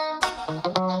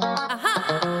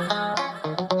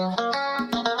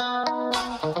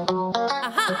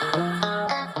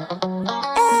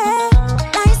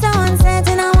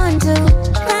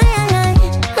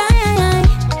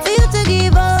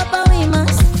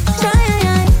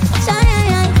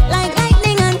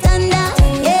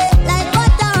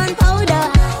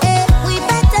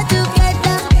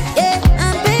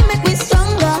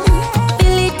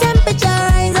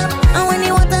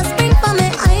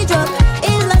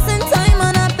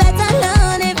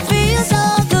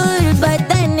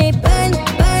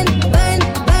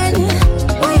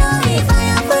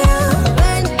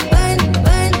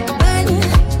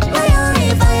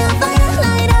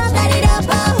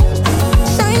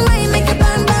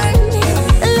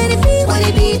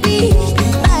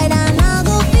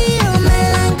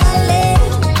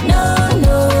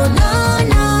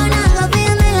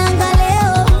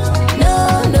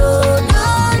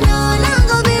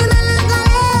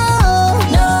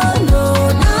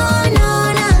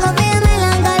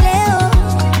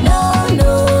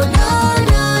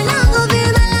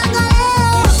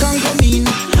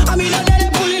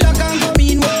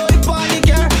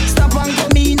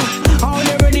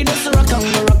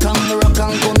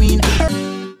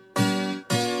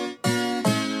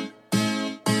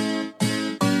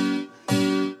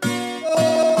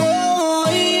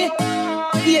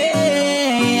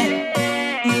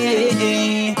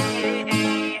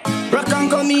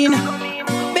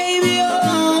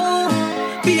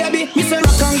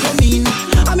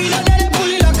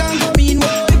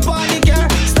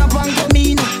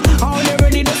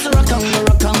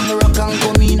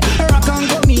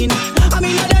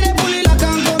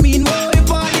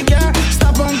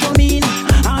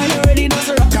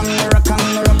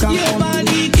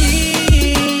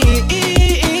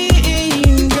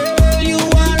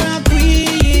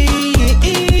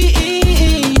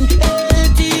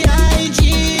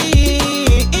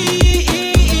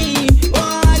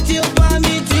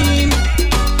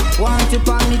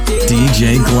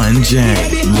 DJ Glen J.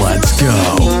 Let's go.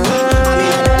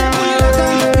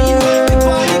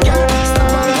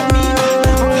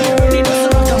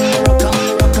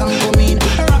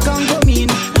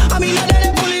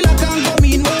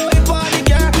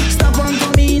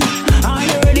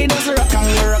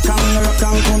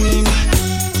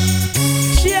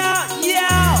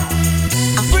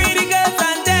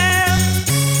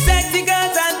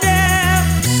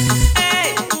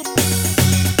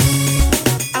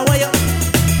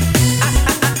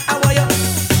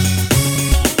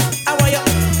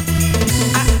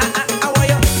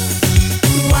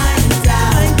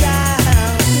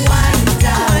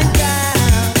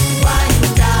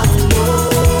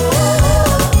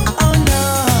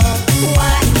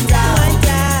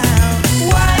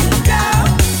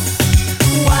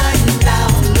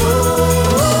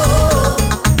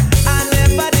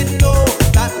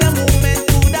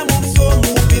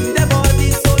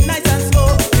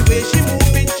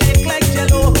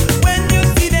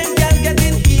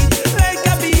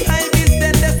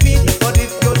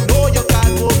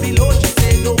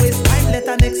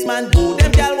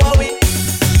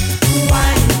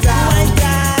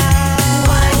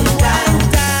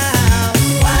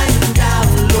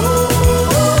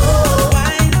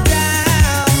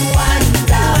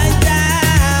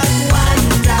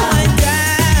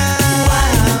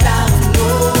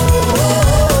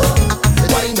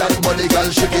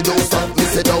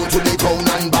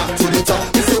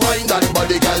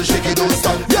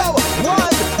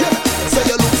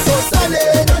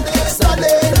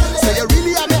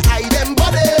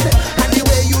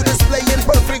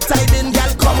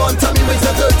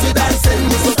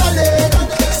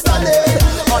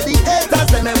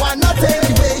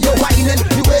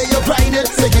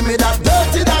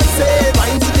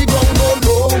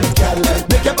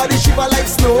 body shiver like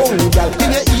snow, girl. In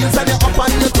your heels and your up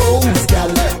on your toes, girl.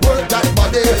 Work that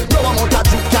body, no amount of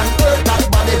juke can hurt that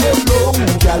body. Go low,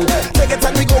 girl. Take it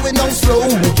and we going down slow,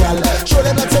 girl. Show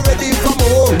them that you're ready for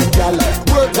more, girl.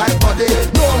 Work that body,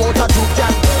 no amount of juke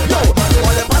can. Yo,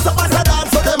 all the pass a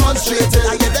dance so demonstrate it.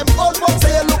 I get them old folks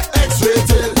say you look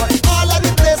X-rated. All of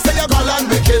the place say you're gone and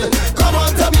wicked. Come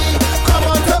on to me, come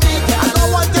on to me. I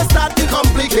don't want you start to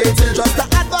complicated. Just to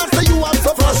advance to you, I'm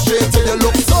so frustrated. You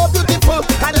look so beautiful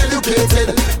and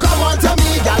educated. Come on to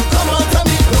me, girl, come on to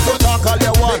me. You can talk all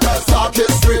you want, talk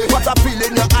history. What I feel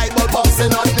in your eyeball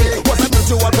boxing on me. Was a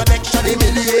mutual connection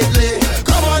immediately.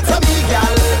 Come on to me,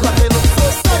 girl, cause they look so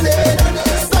stunning,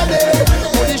 stunning.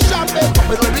 For the champagne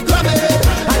popping when we grab it.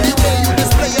 And the way you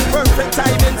display your perfect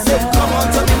timing. So come on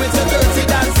to me with your dirty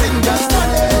dancing. Just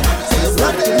stunning, so you're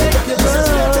stunning. You're just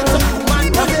stunning to you, man.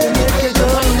 The way you're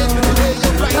grinding, the way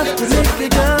you're grinding.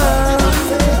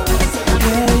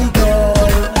 Hey girl,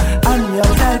 I'm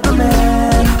your type of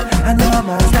man, and you're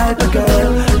my type of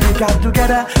girl. We got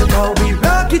together, now we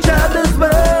rock each other's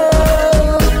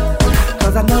world.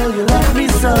 Cause I know you love me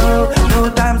so. No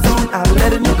time soon, I'm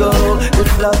letting you go.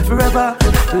 It's love forever,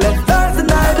 let's dance the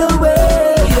night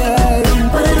away. Yeah.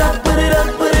 Put it up, put it up,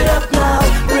 put it up now.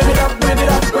 Bring it up, bring it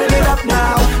up, bring it up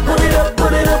now. Put it up,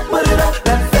 put it up, put it up.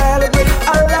 Let's celebrate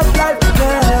our love life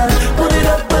again. Put it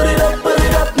up, put it up, put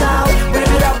it up now.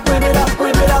 Bring it up, bring it up,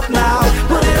 bring it up now.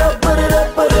 Put it up, put it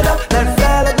up, put it up. Let's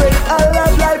celebrate our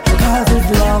love life. Cause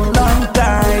it's long, long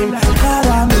time that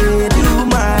I made you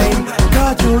mine.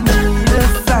 God, you need a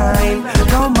sign.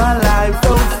 Now my life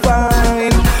so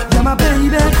fine. You're my baby,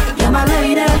 you're my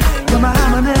lady, you're my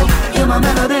harmony, you're my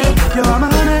melody, you're my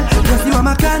honey, yes you are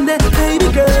my candy,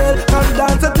 baby girl. Come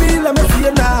dance with me, let me see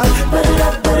you now. Put it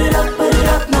up, put it up, put it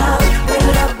up now. Bring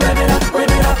it up, bring it up, bring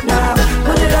it up now.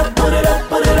 Put it up, put it up,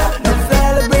 put it up. Let's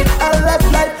celebrate our love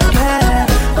life, yeah.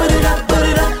 Put it up, put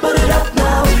it up, put it up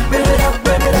now. Bring it up,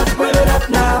 bring it up, bring it up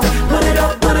now. Put it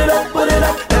up, put it up, put it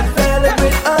up. Let's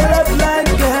celebrate our love life,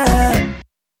 yeah.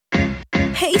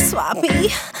 Hey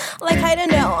Swappy, like I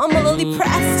don't know, I'm a little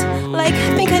depressed. Like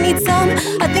I think I need some,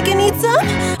 I think I need some,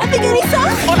 I think I need some.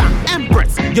 Hola,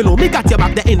 Empress, you know me got your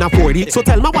back there in a 40. So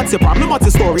tell me what's your problem, what's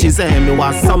your story? She said me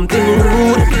was something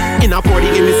rude. In a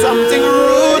 40, give me something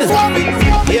rude.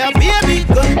 Yeah baby,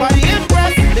 good body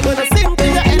Empress. They gonna sing to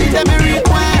you anytime you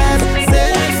request. Say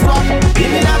swap,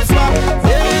 give me that swap.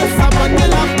 Yeah, someone you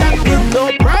love that with no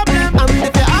problem. And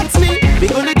if you ask me, we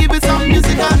gonna give you some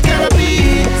musical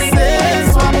therapy.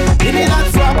 Say swap, give me that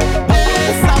swap.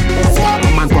 Yeah, swap.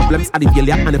 Man problems are the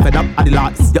failure and the fed up are the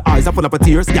lots. Your eyes are full of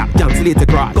tears, yeah, cancellate the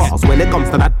cross. Cause when it comes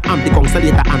to that, I'm the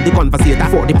consolator and the conversator.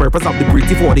 For the purpose of the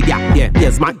pretty for the gap, yeah.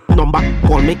 Here's my number,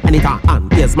 call me anytime.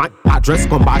 And here's my address,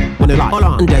 come by when you like. Hold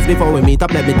on, and just before we meet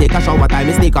up, let me take a shower, time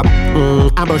me sneak up.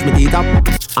 I brush my teeth up.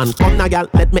 And come now, girl,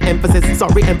 let me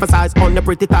emphasize on the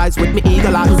pretty thighs with me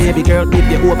eagle eyes. Baby girl,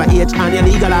 if you're over age and you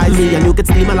legalize me and you can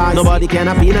steam a lie, nobody can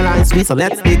penalize me. So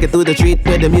let's take it to the street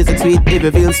where the music sweet. If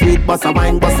you feel sweet, bust a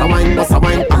wine, bust a wine, bust a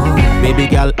wine. Baby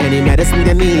girl, any medicine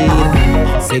you need,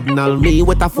 signal me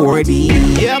with a 4D.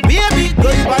 Yeah, baby,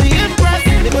 good body Empress.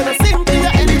 They gonna sing to you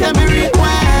anytime you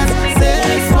request.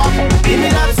 Say swap, give me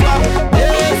that swap.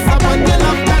 Yeah, someone you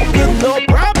love that good, no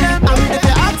problem. And if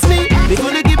you ask me, they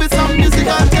gonna give you some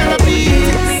musical therapy.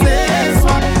 Say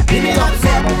swap, give me that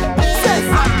swap. Say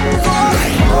swap.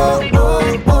 Oh, oh,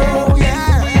 oh,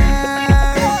 yeah.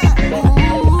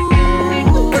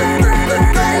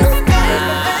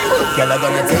 Girl, I'm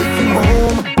gonna take you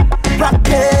home,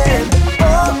 rockin'.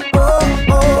 Oh, oh,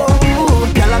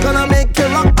 oh. Girl, I'm gonna make you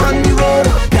rock on the road.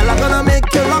 Girl, I'm gonna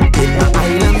make you rock in the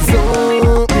island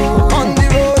zone. On the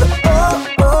road, oh,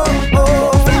 oh,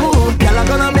 oh. Girl, I'm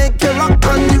gonna make you rock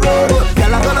on the road.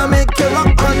 Girl, I'm gonna make you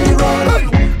rock on the road.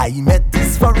 I met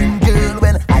this foreign girl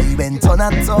when I went on a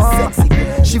tour. Sexy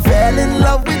girl. She fell in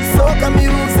love with soca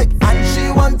music and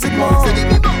she wanted more.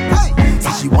 So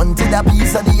she wanted a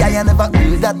piece of the eye, I never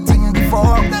heard that thing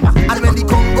before. And when the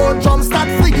Congo drum start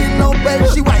flinging up,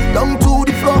 well, she wind down to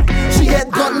the floor. She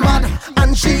head gone mad,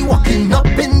 and she walking up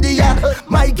in the yard.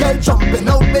 My girl jumping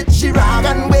out with she rag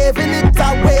and waving it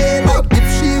away, like if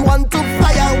she want to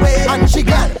fly away. And she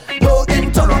glad, no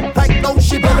interrupt, like now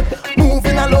she bad.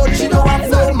 Moving alone, she don't have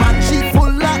no man. She full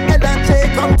of energy,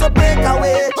 come to break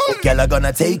away. Girl, I'm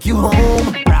gonna take you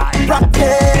home,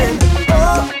 rockin'.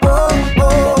 Oh, oh,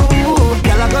 oh.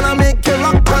 Girl, I'm gonna make you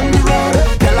rock on the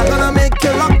road. Girl, I'm gonna make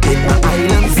you rock in the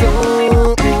island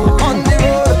zone. On the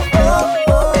road, oh,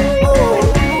 oh, oh.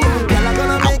 Girl, I'm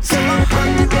gonna make you rock on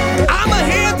the road. I'm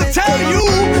here to tell you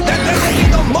that there will be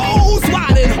the most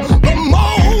riding, the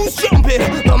most jumping,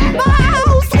 the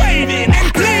most waving. And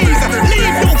please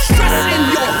leave your stress in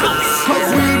your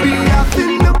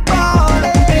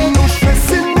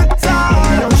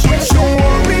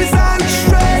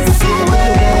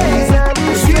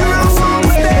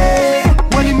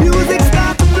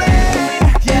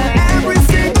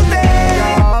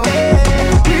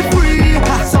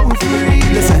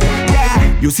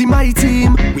see my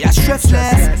team, we are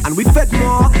stressless, and we fed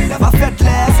more, never fed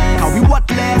less. Cause we what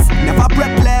less, never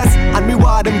breathless, and we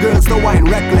want them girls to wine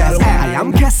reckless. I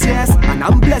am guess yes, and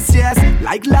I'm blessed yes,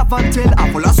 like love until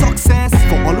I'm full of success.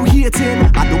 For all who hating,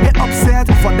 I don't get upset.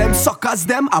 For them suckers,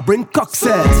 them I bring cock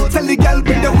sets. Tell the girl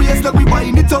bring the waist that we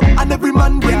wind it up, and every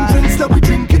man bring drinks that we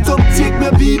drink it up. Take me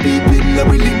a BB pin, let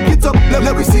we link it up,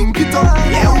 let we sink it up.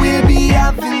 Yeah, we'll be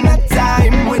having a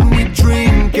time when we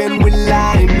drink and we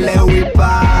lime, let we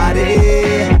party,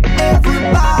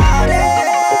 everybody.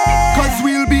 Cause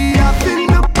we'll be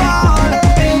having a ball,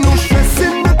 ain't no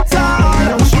stressing at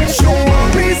all. Put your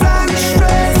worries and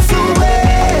stress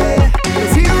away,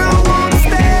 cause here I won't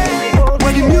stay.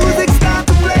 When the music starts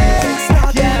to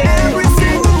play, yeah, every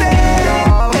single day.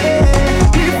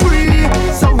 Be free,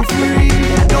 so free.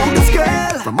 I know this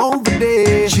girl from over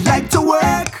there, she like to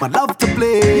work, but love to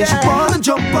play. She wanna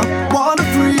jump up, wanna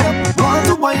free up, want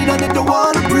to wine on it, don't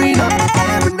wanna breathe up.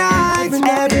 Every night,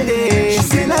 every day, she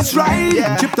say let's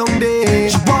ride, chip down there.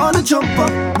 She wanna jump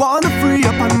up, wanna free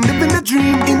up, and live in the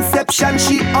dream. Inception,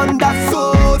 she on that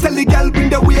soul. Tell the girl bring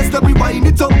the waist, let we wind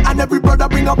it up, and every brother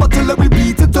bring a bottle, let we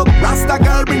beat it up. Rasta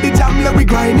girl bring the jam, let we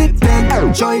grind it,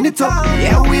 then join it up.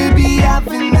 Yeah, we'll be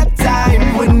having a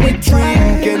time when we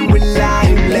drink and we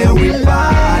lime, let we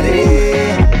party.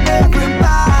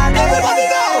 Everybody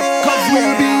know, cause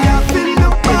we'll be having a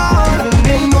ball,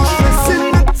 ain't no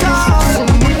stressing at all.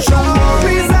 Put your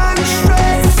worries and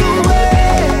stress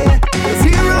away, cause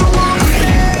here I won't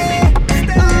stay.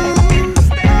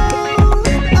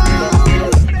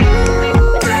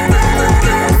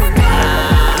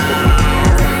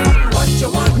 What you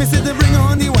want? Me say to bring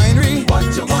on the winery. What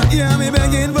you want? Yeah, me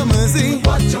begging for mercy.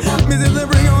 What you want? Me say to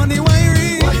bring on the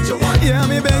winery. What you want? Yeah,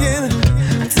 me begging.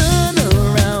 Turn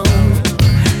around,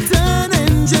 turn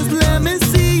and just let me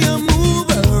see you move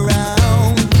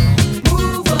around.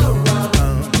 Move around,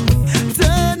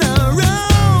 turn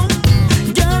around.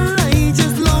 Girl, I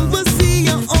just long to see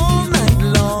you all night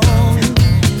long.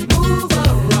 Move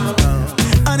around,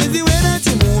 and it's the way that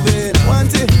you move it.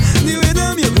 Want it, the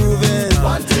rhythm you're grooving.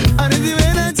 Want it, and it's the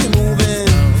way that you moving.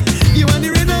 You want the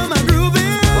rhythm I'm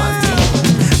grooving. Want it,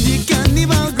 the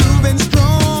carnival grooving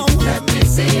strong. Let me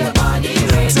see your body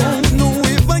rhythm. Don't know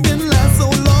if I can last so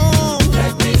long.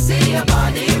 Let me see your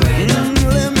body rhythm.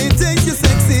 Let me take your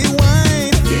sexy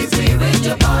wine. Tease me with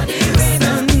your body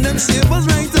rhythm. Send them shivers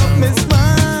right up my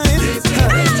spine. Tease me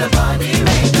with your body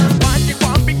rhythm. Want you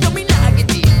want me coming out get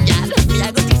it, y'all. Me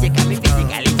I go teach you can be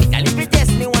physically. If you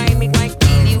test me why me going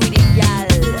kill you with it, y'all.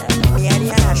 Me and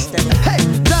the hashtag. Hey,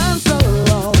 dance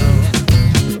along,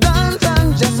 dance and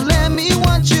just let me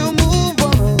watch you move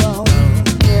around.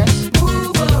 Yes,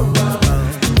 move around,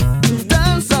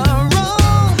 dance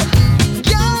around.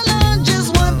 Girl, I just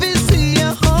want to see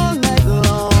you all night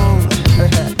long.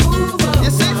 Move around.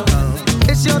 You see,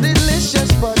 it's your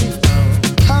delicious body.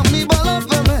 Have me ball up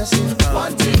for mercy.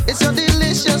 Want it. It's your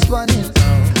delicious body.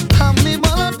 Have me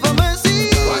ball up for mercy.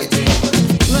 Want it.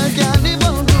 Like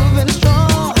carnival grooving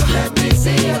strong. Let me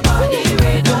see your body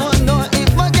rhythm. Don't know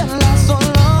if I can last so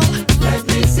long. Let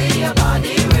me see your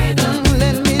body rhythm.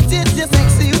 Let me taste your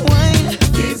sexy wine.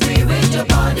 Tease me with your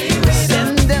body rhythm.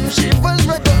 Send them shivers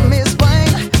right up my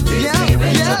spine. Yeah,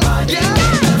 yeah, yeah.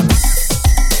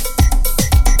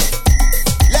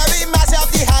 Let me mash up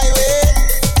the highway.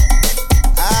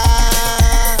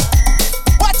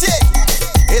 Watch it.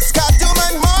 It's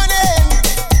Cartoon morning.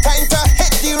 Time to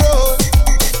hit the road.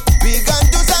 We gon'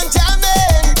 do some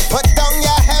jamming. Put down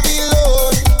your heavy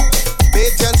load.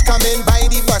 Pigeons coming by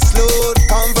the busload,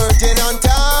 converting on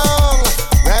town.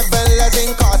 Revelers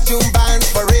in costume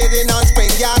bands parading on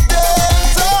spring yard.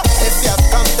 So if you've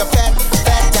come to fet,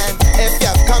 and if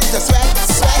you've come to sweat,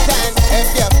 and if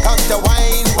you've come to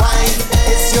wine,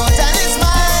 it's yours and it's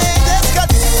mine. This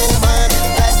Cartoon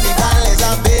Festival is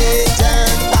a Bajan.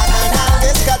 Bacchanal,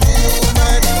 this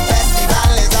Cartoon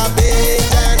Festival is a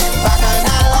Bajan.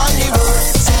 Bacchanal on the road.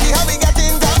 See how we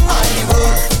getting down on the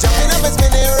road. Jumping up and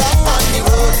spinning around on the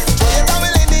road. Throw your towel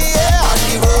in the air on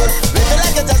the road. Living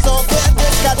like you just don't care.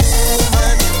 This Cartoon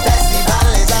Festival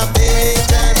is a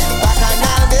Bajan.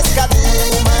 Bacchanal, this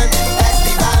Cartoon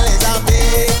Festival is a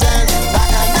Bajan.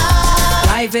 Bacchanal.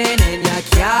 Driving in your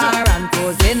car and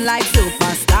posing like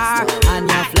superstar, and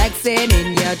you're flexing in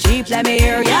your Jeep. Let me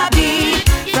hear your beat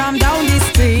from down the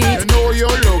street. You know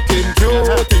you're looking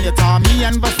cute in your Tommy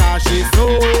and Versace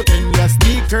suit, in your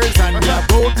sneakers and your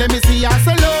boot. Let me see your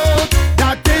salute.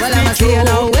 That is Well, I'ma see you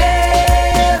now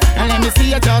wave, and let me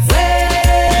see you just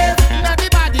wave.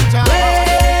 Everybody just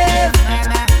wave.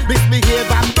 Misbehave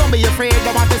and don't be afraid.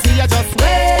 I want to see you just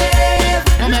wave.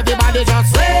 And everybody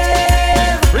just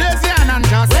wave. Raise your hand and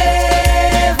just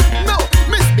wave. No,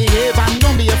 Miss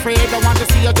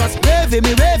Waving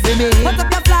me, waving me. Put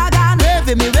up your flag and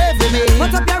waving me, waving me.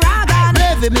 Put up your rag and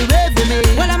waving me, waving me.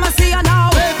 Well, I'ma see you now.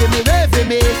 Waving me,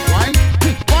 waving me. Wine,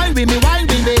 wine with me, wine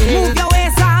with me. Move your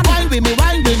waist and wine with me,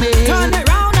 wine with me. Turn it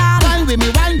round and wine with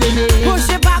me, wine with me. Push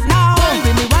it back now. Wine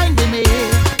with me, wine with me.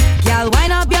 Girl,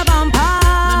 wind up your bumper.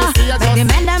 Let the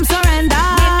men them surrender.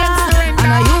 I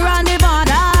know you run the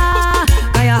border.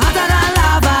 Cause you're hotter than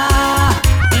lava.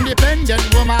 Independent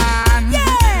woman.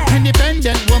 Yeah.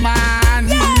 Independent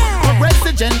woman. Yeah. Progress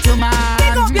the gentleman.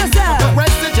 Pick up yourself.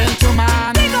 Progress the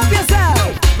gentleman. Pick up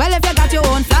yourself. Well, if you got your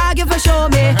own flag, you for show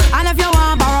me. And if you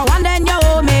want borrow one, then you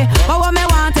owe me. But what me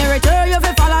want in return, you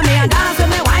fi follow me and dance with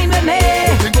me, wine with me.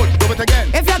 Looking good, do it again.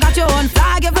 If you got your own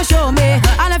flag, you for show me.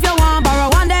 And if you want borrow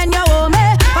one, then you owe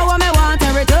me. But what me want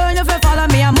in return, you fi follow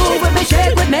me and move with me,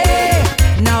 shake with me.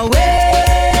 Now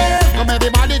wave, come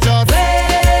everybody just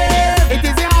wave. It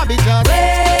is a hobby just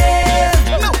wave.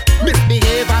 No,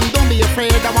 misbehave and don't be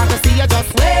afraid. I want to see you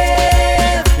just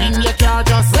wave. In your car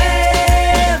just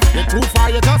wave. You're too far,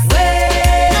 you just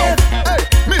wave. No, hey,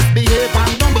 misbehave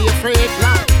and don't be afraid.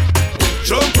 Like,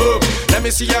 jump up, let me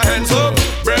see your hands up.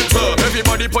 Brands up,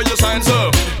 everybody put your signs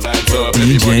up. Lights up,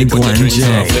 DJ Glen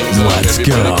J, let's go.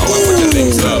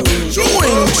 Jump up,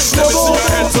 let me see your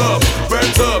hands up.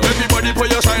 Brands up, everybody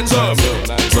put your signs up.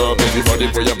 Lights up, everybody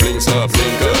put your blinks up.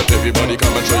 Blink up, everybody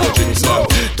come and try your drinks up.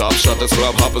 Top shotters,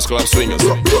 club hoppers, club swingers.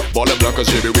 Baller blockers,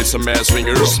 JB with some mad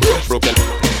swingers. Broken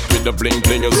with the bling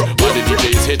blingers. Body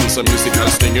DJs hitting some musical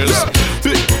stingers.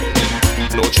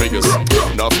 No triggers,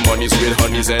 enough monies with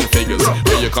honeys and figures.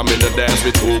 When you come in the dance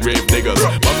with two grave diggers,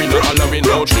 but we not allowing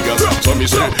no triggers. So me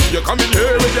say, you come in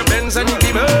here with your Benz and your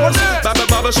Beamers.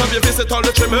 Baba shove your visit all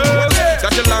the trimmers.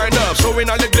 Got you lined up, showing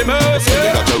all the glimmers.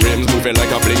 You got your rims moving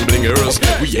like a bling blingers.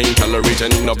 We ain't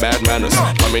tolerating no bad manners.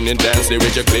 Coming in dance, they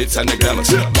with your glitz and the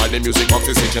glamours. While the music box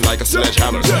is hitting like a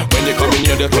sledgehammer. When you come in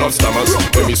here, the club stammers.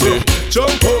 When me say,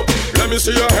 jump up, let me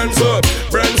see your hands up.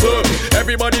 Brands up,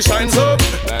 everybody shines up.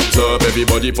 Hands up,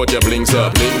 everybody put your blinks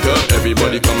up. Link up,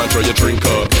 everybody come and throw your drink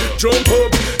up. Jump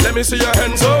up, let me see your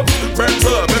hands up. Brands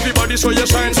up, everybody show your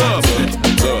shines up.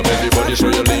 Hands up, everybody show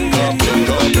your link up. Link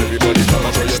up, everybody come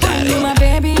and throw your drink up. My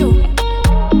baby,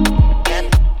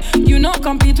 you not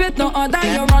compete with no other,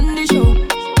 you run the show.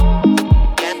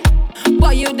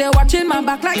 But you there watching my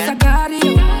back like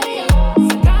Sicario.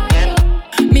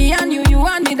 Me and you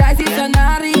and the dicey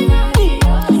scenario.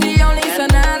 The only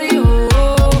scenario.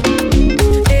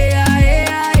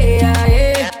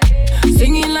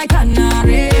 Singing like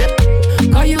canary.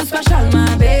 Call you special,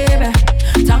 my baby.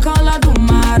 Talk all I do,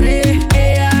 Mare.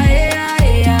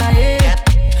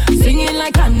 Singing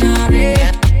like canary.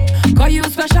 Call you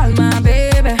special, my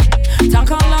baby.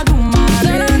 Talk all I do, Mare.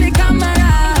 Turn on the camera.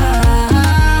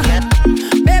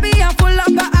 Baby, I pull up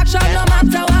the action no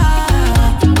matter what.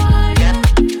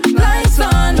 Lights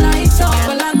on,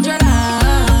 Valandra.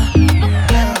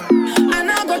 And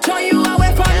I go throw you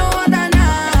away for no other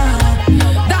now.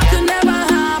 That could never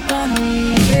happen,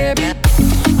 baby.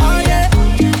 Oh yeah,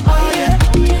 oh yeah,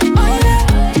 oh yeah, oh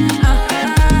yeah,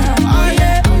 oh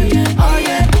yeah, oh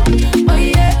yeah,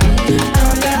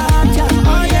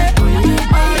 oh yeah, oh yeah,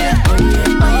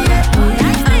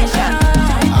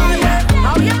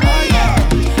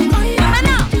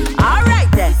 All right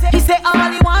then. He say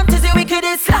all he wants is the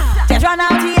wickedest slap. Just run out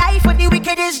the eye for the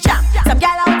wickedest jam. Some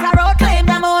gal out the road claim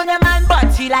them own the man,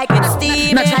 but she like it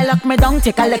steamy. Now try lock me down,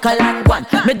 take a little and one.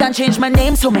 Me done change my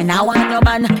name, so me now want no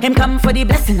man. Him come for the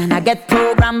blessing and I get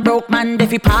program broke man.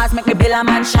 If he pass, make me build a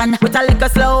mansion. With a little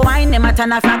slow wine, him a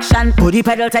turn a fraction. Put the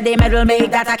pedal to the metal,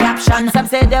 make that a caption. Some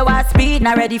say they was speed,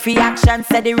 not ready for action.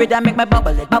 Said the rhythm make me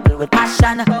bubble, it bubble with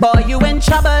passion. Boy, you in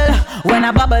trouble when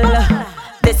I bubble.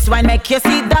 This one make you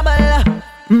see double.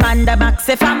 Man the max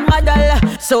if I'm model.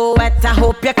 So wet I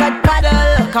hope you could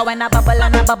paddle. Cause when I bubble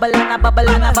and I bubble and I bubble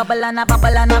and I bubble and I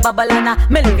bubble and I bubble and I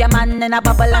me leave your man in a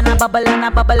bubble and I bubble and I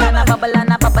bubble and I bubble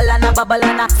and I bubble and I bubble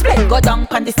and I split go down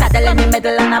on the saddle in the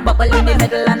middle and I bubble in the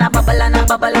middle and I bubble and I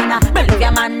bubble and I me leave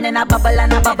your man in a bubble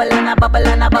and I bubble and I bubble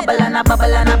and I bubble and I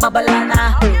bubble and I bubble and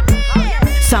I.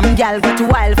 Some gal get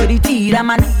wild for the teeter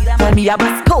man. Tell me I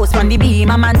was coast from the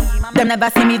beamer man. Them never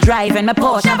see me driving my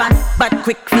Porsche van, but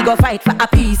quick we go fight for a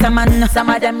piece of man. Some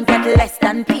of them get less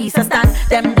than piece of stand.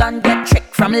 Them done get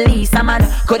tricked from Lisa man.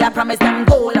 Could I promise them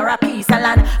gold or a piece of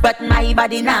land, but my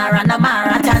body nah run a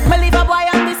marathon. Me leave a boy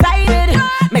undecided.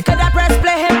 Me could have press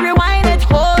play and rewind it.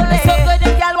 Hold it so good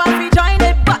if y'all want to join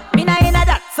it, but me nah in a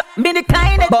that, so me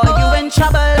decline it. Boy you in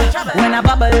trouble when I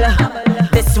bubble.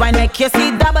 This one make you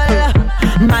see double.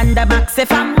 Man the max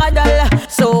if I'm model.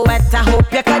 So wet I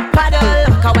hope you could paddle.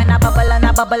 Cause when I bubble and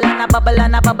I bubble and a bubble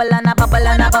and a bubble and a bubble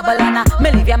and a bubble and a.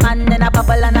 Me leave your man in a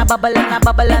bubble and a bubble and a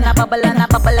bubble and a bubble and a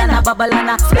bubble and a bubble and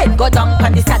a. Split go down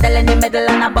on the saddle in the middle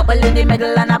and a bubble in the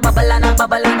middle and a bubble and a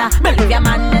bubble and a. Me leave your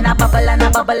man in a bubble and a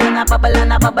bubble and a bubble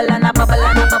and a bubble and a bubble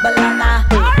and a bubble and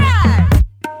a. Alright.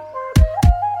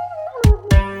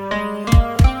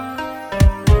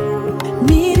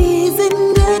 Meaties in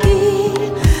the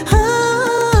deep.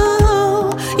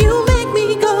 Oh, you make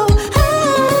me go.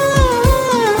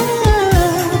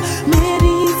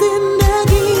 Meaties in the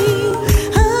deep.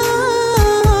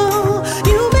 Oh,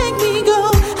 you make me go.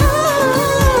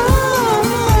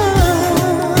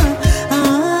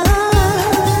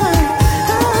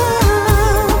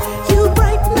 You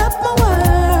brighten up my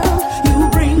world. You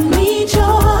bring me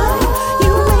joy.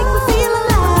 You make me feel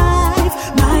alive.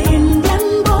 My Indian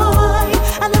boy.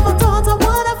 I never thought I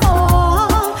would have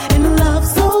fall in love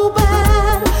so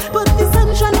bad, but the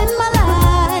sunshine in my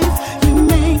life, you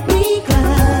make me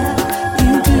glad.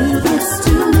 You do this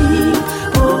to me,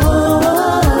 oh,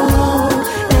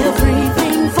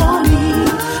 everything for me,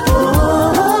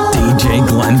 oh. DJ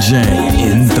Glen J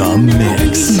in the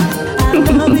mix. I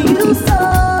love you so,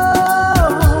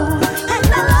 and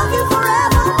I love you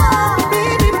forevermore,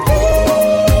 baby.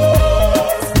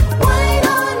 Please, wine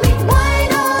on me, please.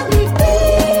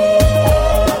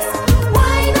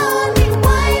 Wine on me,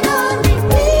 please.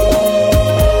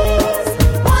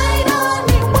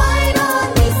 Wine on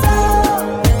me so.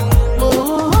 Oh,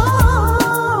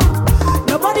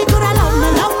 nobody could have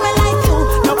loved me like you.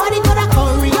 Nobody could have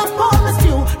curry up on my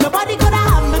stew. Nobody could have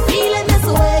had me feeling this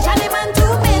way. Johnny man to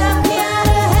me, I'm here.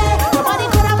 Nobody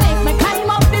could have make me climb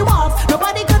up the walls.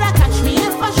 Nobody could have catch me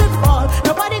if I should fall.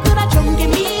 Nobody could have drunk in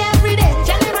me every day.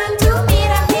 Johnny man to me,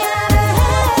 I'm here.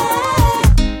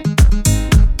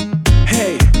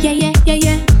 Hey,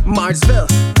 Yeah. Marsville,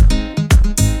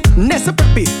 Nessa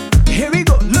Preppy, here we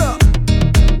go, look.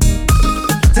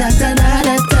 Da da da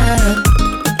da da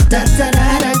da da da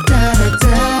da da da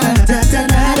da da da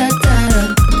da da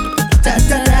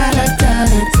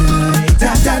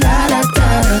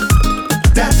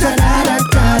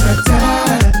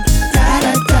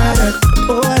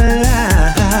Oh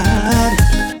Lord,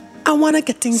 I wanna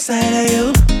get inside of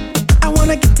you. I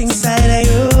wanna get inside of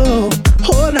you.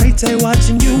 Whole night I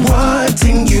watching you,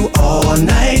 wanting you all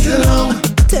night long.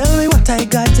 Tell me what I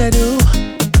got to do.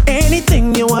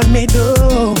 Anything you want me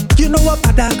do. You know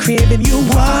about that craving, you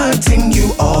wanting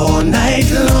you all night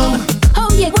long. Oh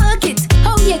yeah, work it.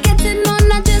 Oh yeah, getting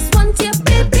on. I just want you,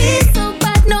 baby. So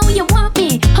bad, know you want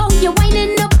me. Oh, you're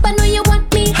winding up. I know you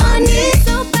want me, honey.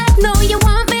 So bad, know you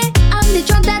want me. I'm the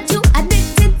drug that you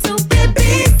addicted to,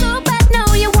 baby. So bad,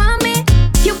 know you want me.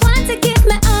 You want to give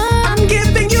me all. I'm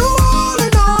giving you all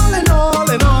and all and all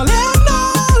and all and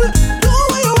all. Do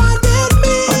what you wanted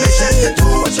me. Permission to do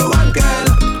what you want, girl.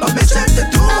 Permission to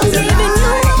do I'm what you giving you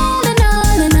like. all and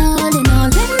all and all and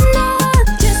all and all.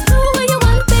 Just do what you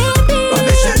want, baby.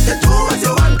 Permission to do what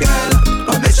you want, girl.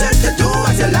 Permission to do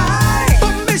what you like.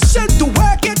 Permission to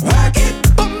work it, work it.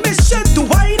 Permission to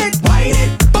wine it, wine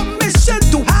it. Permission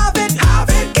to have it, have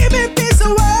it. Give me peace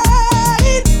of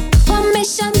mind.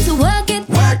 Permission to work it,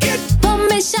 Work it,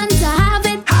 permission to have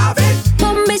it, have it.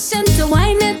 permission to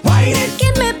wine it, Wine it.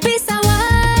 give me peace of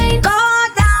mind. Go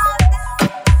down,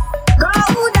 go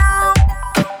down,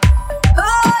 go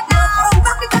down,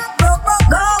 rock it up,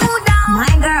 go down.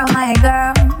 My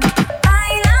girl, I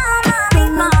love my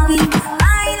big mommy. I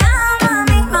love my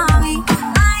big mommy.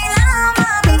 I love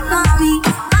my big mommy.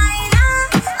 I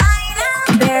love.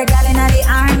 Bear girl inna the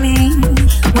army.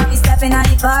 When we step inna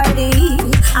the party,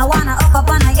 I wanna hook up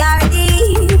on a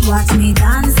yardie. Watch me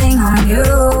dancing on you.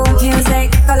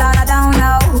 Music, color I don't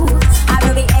know. I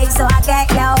really ache so I get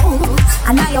yo. I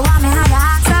know you want me how you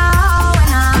act so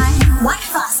when I white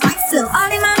fast, white slow. All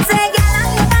the man say, girl, I'm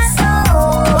your paso.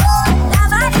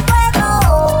 Lava the fuego,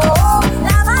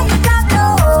 lava the Pablo.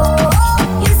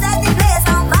 You set the place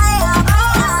on fire. I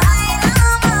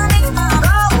love my big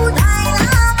mama. I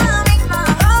love my big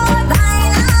mama. I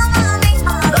love my big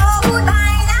mama.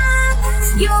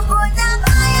 You put the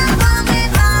fire on me,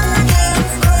 body.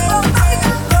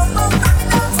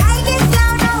 Take it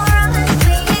down, no run.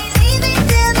 Leave it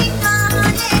till the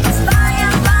morning.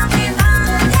 Fire on me,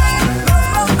 body.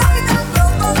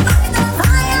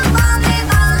 Fire on me,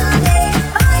 body.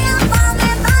 Fire on me,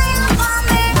 fire on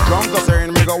me. Drunk a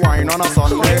saying me go wine on a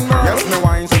Sunday. Yes, me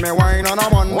wine, see me wine on a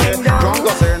Monday. Drunk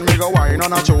a saying me go wine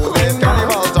on a Tuesday.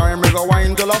 Carnival time, me go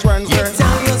wine till a Wednesday.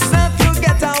 Tell yourself you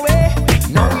get away.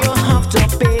 Now you have to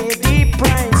pay the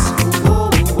price.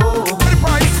 The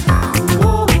price.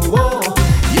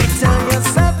 You tell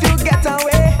yourself you get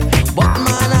away, but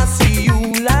man I see you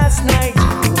last night.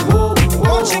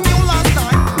 Watching you last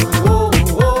night.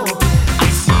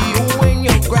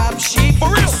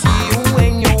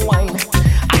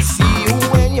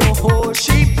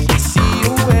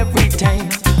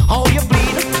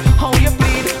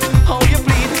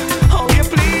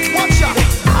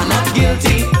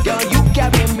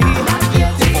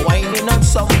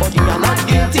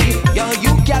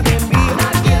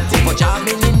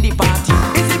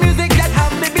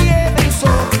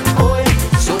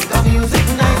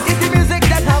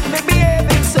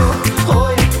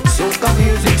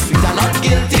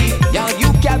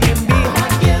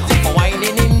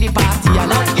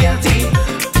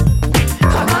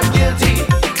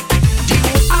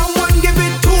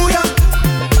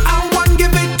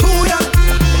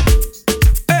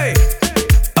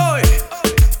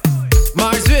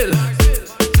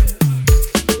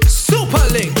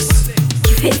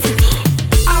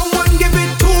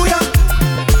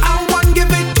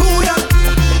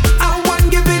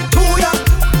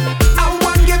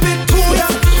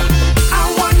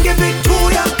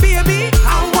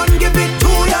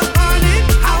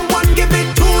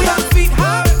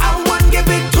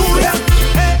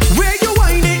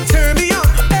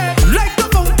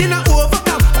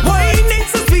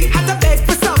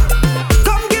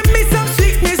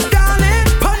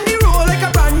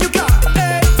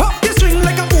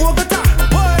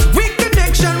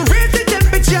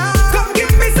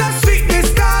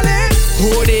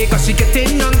 she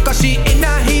getting on, cause she in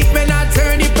a heat when I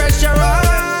turn the pressure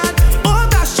on. Oh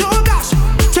gosh,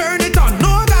 turn it on,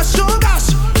 oh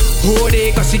gosh. Hold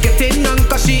it, cause she getting on,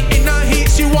 cause she in a heat,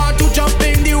 she want to jump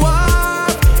in the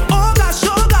water. Oh gosh,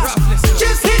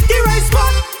 just hit the right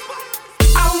spot.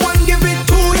 I want give it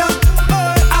to ya.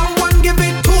 I want give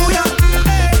it to ya.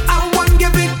 I want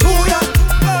give it to ya.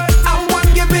 I want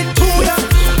give it to ya.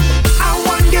 I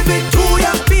want give it to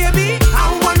ya, baby. I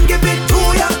want give it to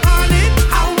ya, honey.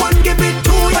 I want give it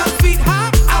to ya,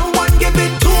 sweetheart. I want give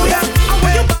it to ya. I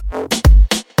want you.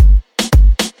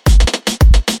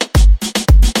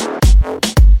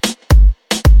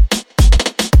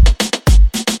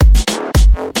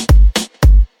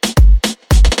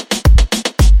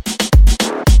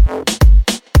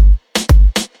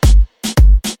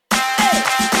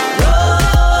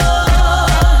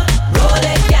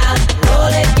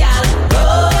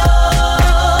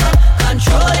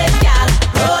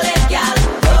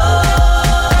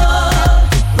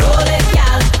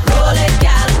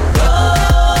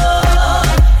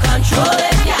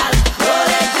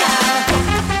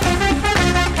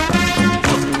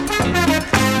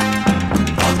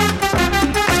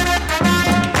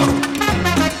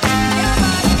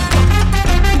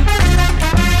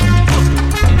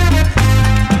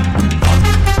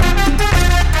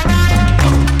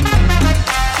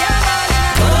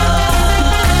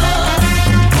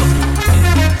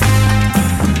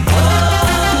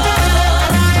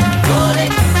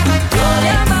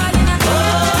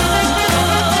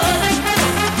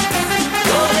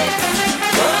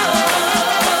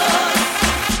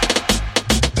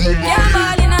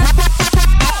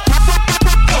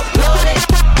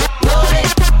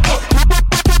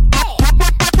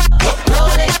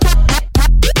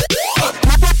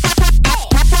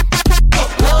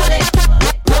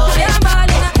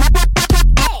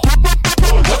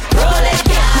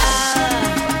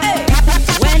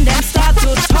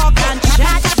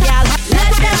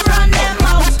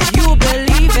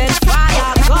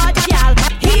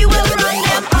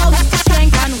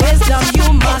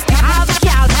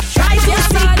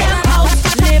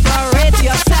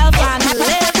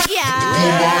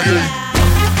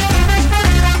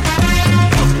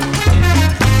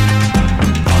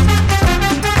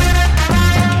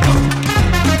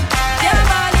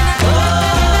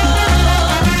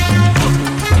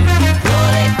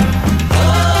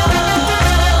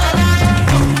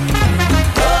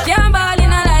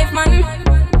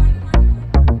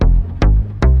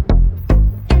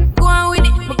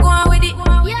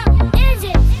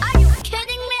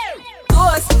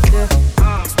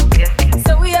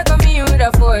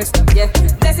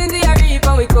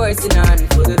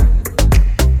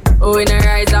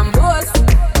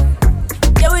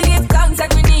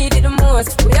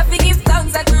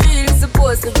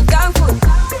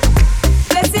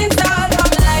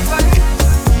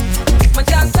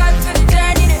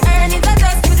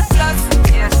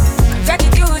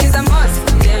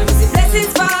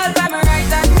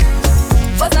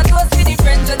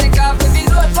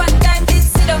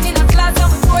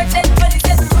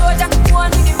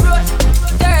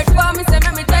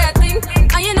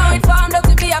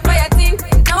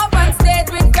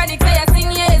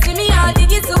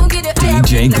 Glen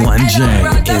J in the mix.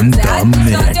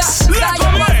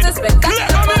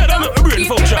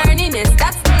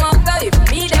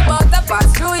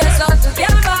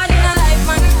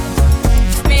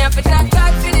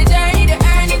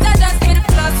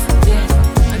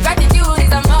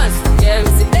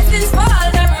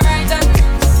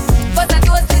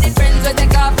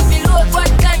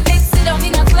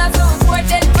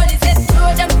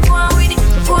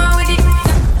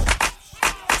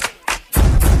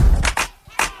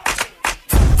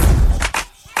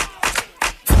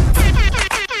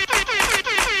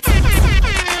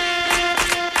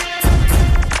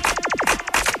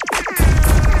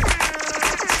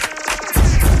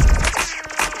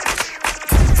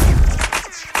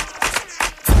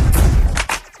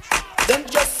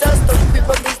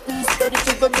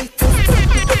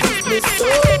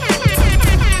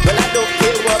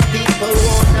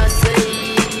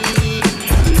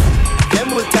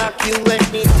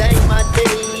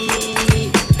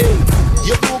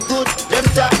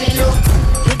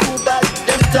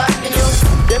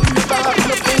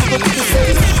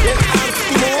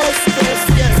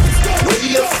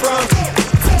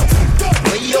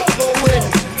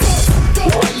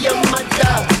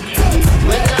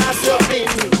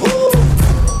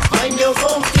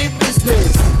 Funky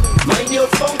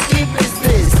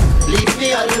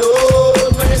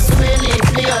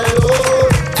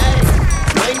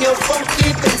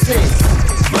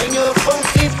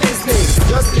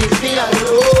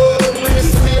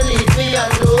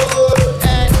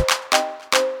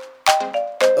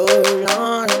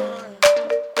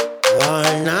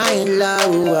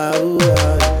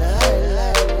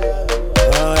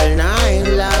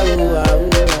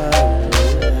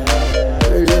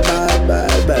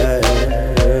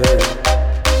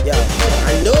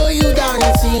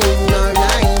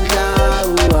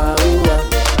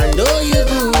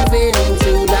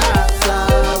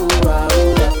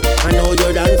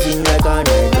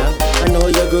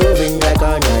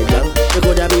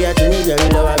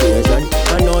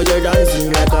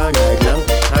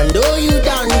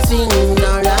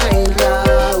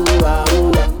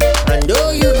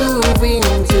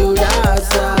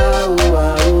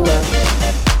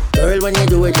when you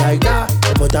do it like that.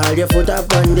 Put all your foot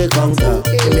up on the counter.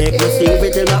 You make me see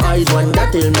it till my eyes wander,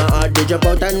 till my heart they jump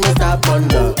out and me stop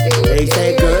under. They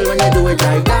say girl when you do it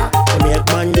like that, you make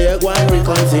man they go and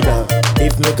reconsider.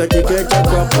 If make a ticket to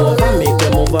crop over, make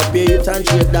them move up your hips and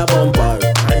shake the bumper.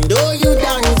 And though you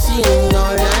dancing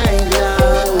all night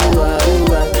long,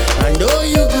 and though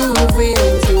you grooving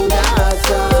to that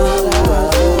song,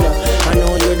 I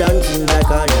know you dancing like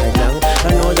all night long.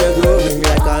 I know you're grooving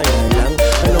like all night long.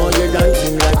 I know you're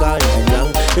dancing like all night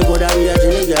long. You could have reached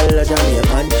the girl a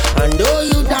Jamaican. And though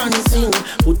you dancing,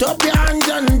 put up your hands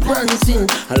and prancing.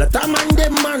 A lot of man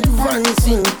them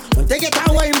advancing. When they get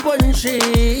a wine punchy.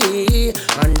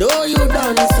 And though you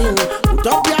dancing, put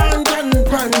up your hands and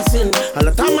prancing. A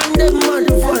lot of man them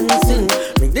advancing.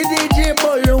 Make the DJ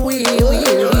ball wheel.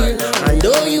 And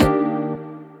though you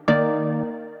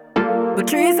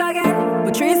Patrice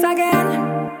again.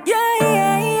 Yeah.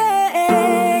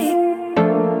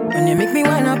 When you make me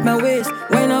wind up my waist,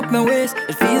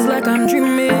 it feels like I'm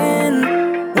dreaming.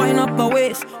 Wind up my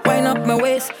waist,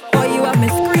 boy you have me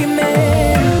screaming.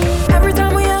 Every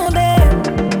time we out there,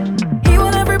 he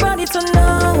want everybody to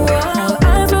know. Our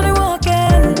eyes when they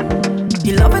walking,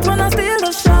 he love it when I steal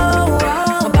the show.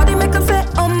 My body make him say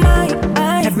oh my,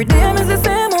 every day I miss the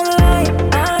same old lie.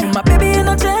 My baby in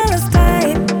a jealous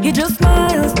type, he just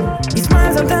smiles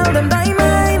and tell them die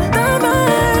mine.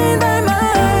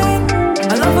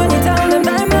 I love when you tell them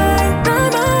die mine.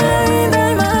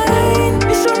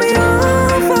 You show me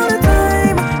off all the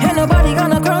time, ain't nobody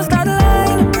gonna cross that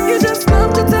line. You just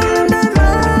love to tell them die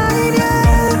mine,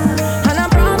 yeah. And I'm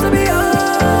proud to be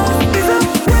yours. So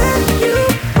when you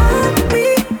want me,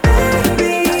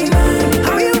 baby,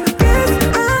 how you kiss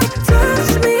and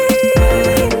touch me,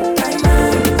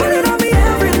 put it on me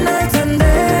every night and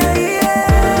day,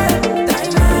 yeah.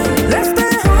 Let's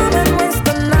stay home and waste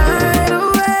the night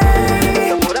away.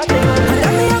 And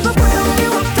then me have to put on me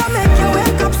walk to make you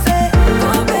wake up, say,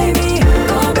 go baby.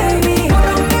 Put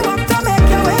on me walk to make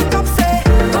you wake up, say,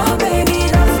 go baby,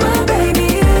 that's my baby.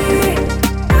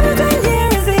 Everything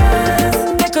here is yours.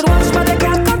 They could watch but they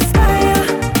can't cut style.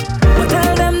 But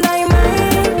tell them die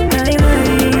mine.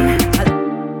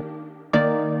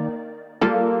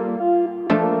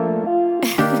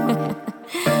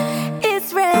 It's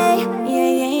Ray,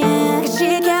 yeah. 'Cause she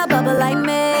can't bubble like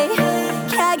me,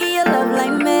 can't give you love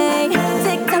like me,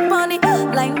 tick tock bunny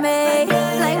like me,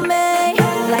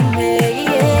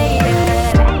 yeah.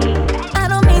 I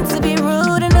don't mean to be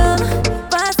rude enough,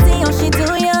 but I see how she do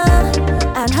ya,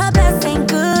 and her best ain't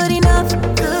good enough.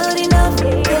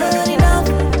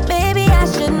 Maybe I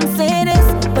shouldn't say this,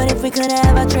 but if we could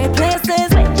ever trade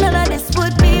places, none of this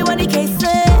would be what the case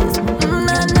is.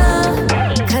 Nah.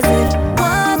 'Cause if it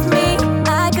was me,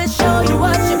 I could show you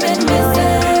what you've been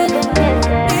missing.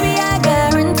 Baby, I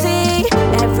guarantee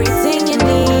everything you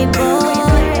need, boy.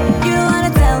 You don't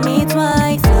wanna tell me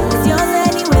twice. It's yours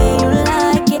any way you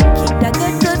like it. Keep that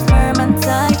good firm and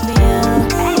tight for you.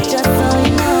 Just so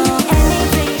you know,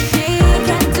 anything she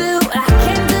can do, I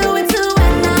can do it too,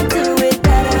 and I do it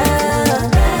better.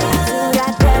 Do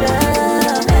that better.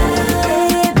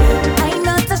 Baby, I ain't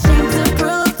not ashamed to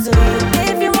prove to you.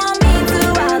 If you want me to,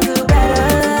 I'll do better.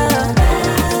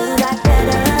 Do that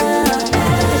better.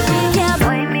 She can't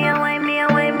wind me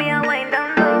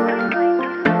down low.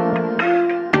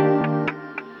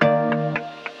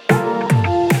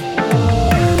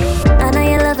 I know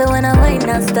you love it when I wind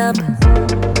down stop.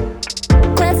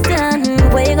 Question,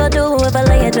 what you gonna do if I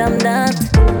lay you drummed out?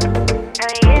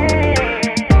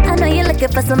 I know you're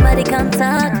looking for somebody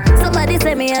contact. Somebody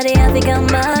say me how they have to come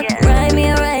back. Ride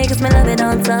me alright, 'cause me love it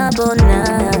on top all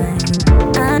night.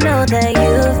 I know that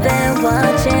you've been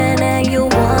watching and you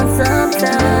want some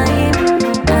time.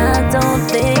 I don't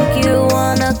think you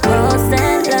wanna cross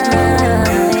that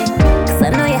line, 'cause I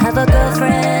know you have a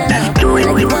girlfriend.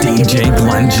 DJ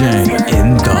Glen J in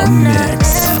the mix.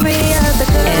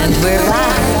 And we're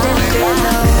back.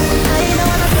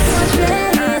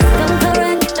 Don't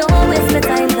correct, don't waste my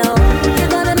time though.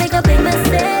 You're gonna make a big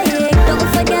mistake. Don't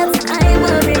forget, I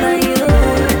will remind you.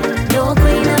 No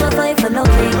queen ever fight for no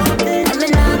king. I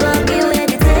mean, I'll block you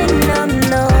anything,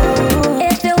 no.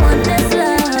 If you want this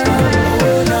love,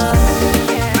 hold on.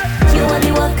 You want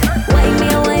the walk, wind me,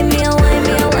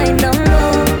 down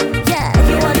low. Yeah,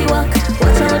 you want the walk,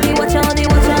 watch out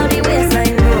the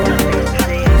waistline move.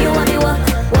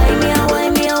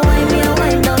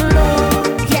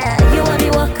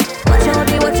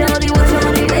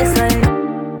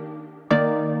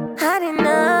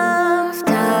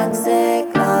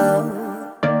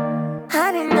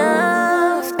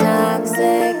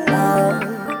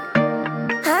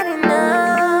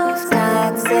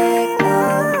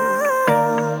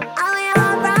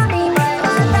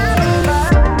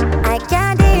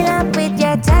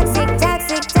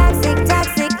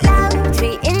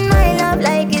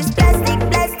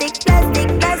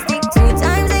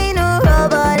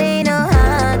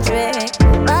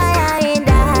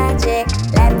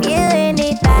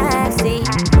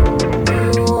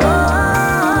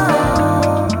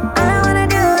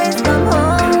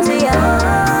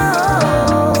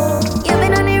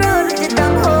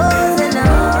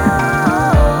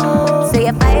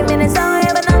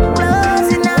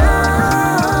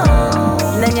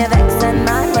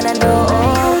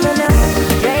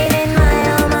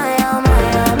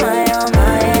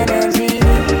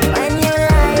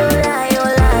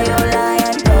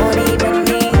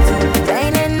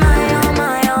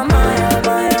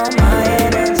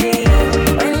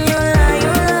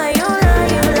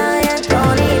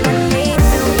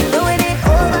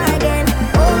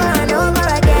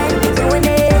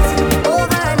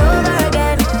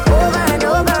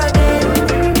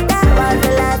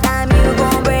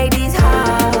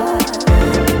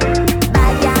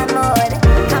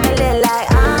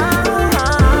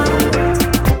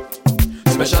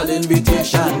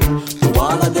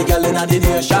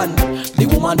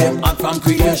 want them hot from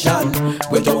creation.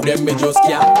 Without them, me just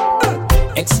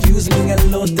can't. Excuse me,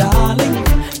 hello, darling.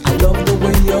 I love the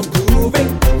way you're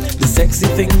grooving. The sexy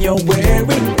thing you're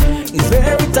wearing is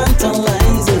very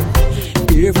tantalizing.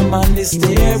 Every man is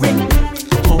staring.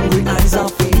 Hungry eyes are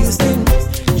feasting.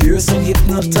 You're so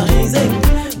hypnotizing.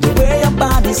 The way your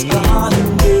body's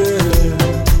calling, girl.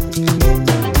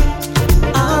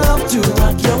 I love to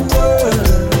rock your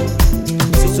world.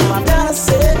 So I gotta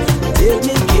say, tell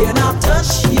me, can I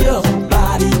touch your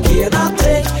body? Can I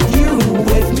take you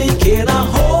with me? Can I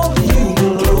hold you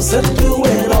close and do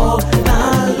it all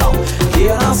night long?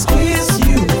 Can I squeeze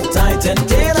you tight and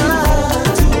then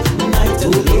tonight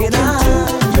and later?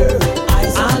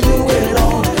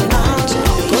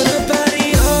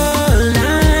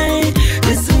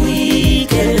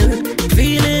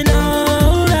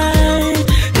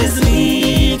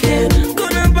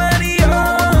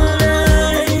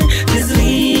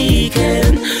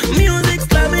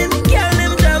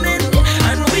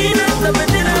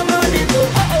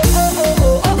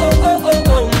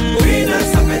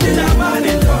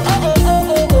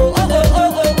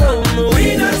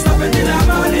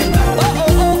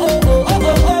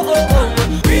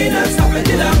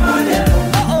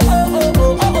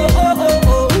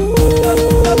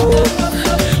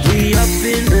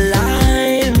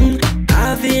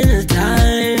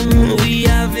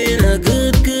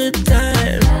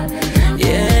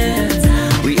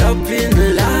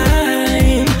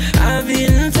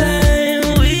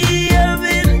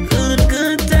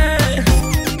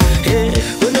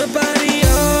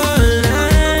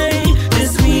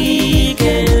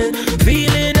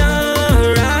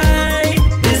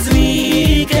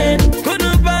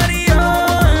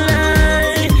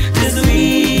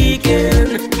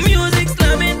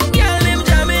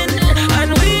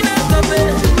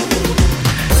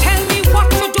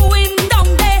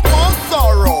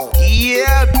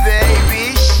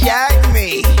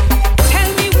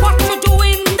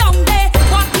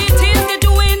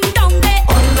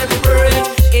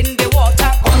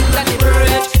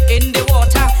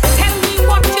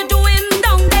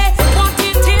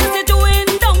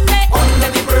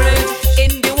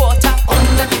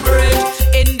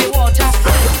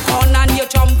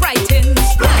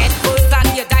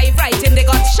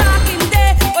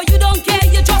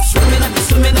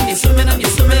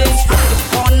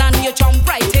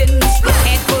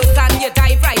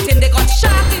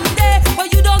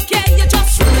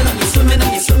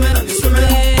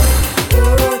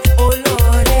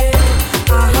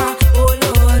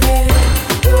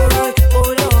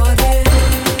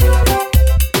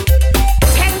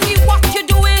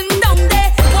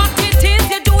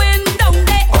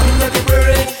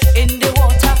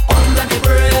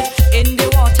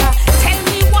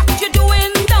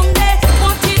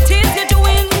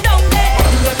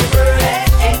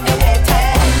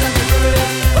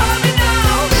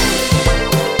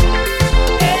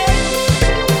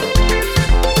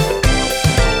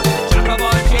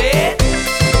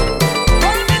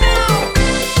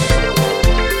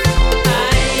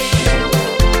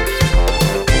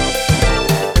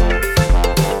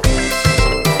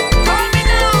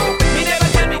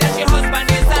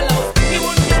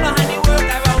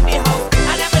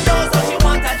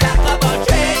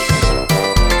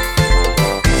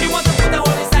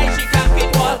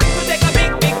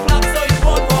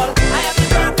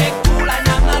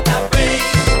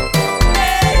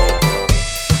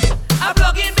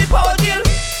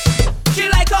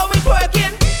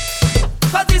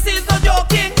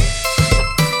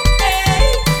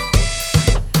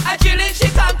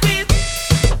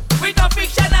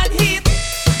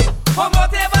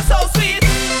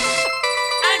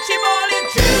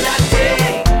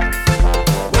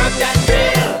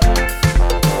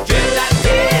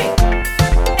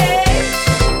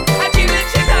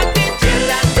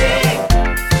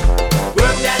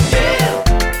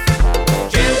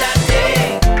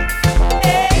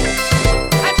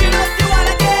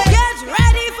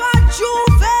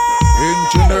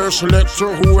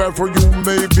 Selector, whoever you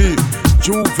may be.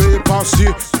 Juve,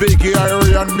 Posse, Biggie,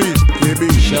 Irie and me, baby.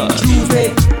 Juve,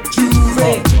 Juve,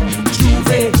 Juve,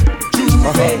 Juve,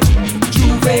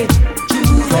 Juve,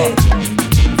 Juve.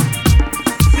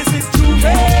 This is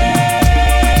Juve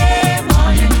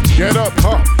morning. Get up,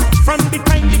 huh? From the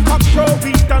time the cock crow,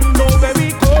 we don't know where we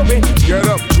going. Get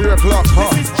up, 3 o'clock, huh?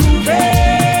 This is Juve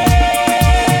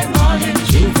morning.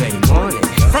 Juve morning.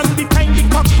 From the time the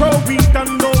cock crow, we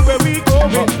don't know where we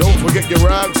going. Don't forget your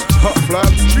rags, hot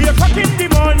flags. 3 o'clock in the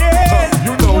morning.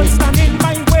 You know. Don't stand in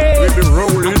my way. We be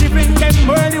rolling. I'm giving them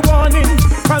early warning.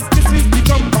 Cause this is the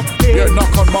jump up day. Yeah,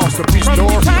 knock on Masterpiece From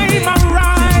door. the time I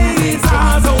rise,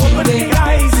 eyes open the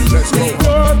eyes. Let's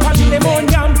go.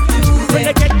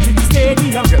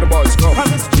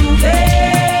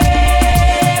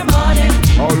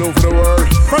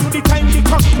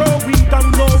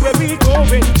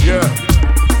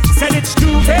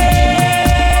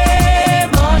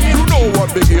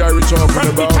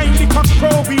 talking From the about. time the cock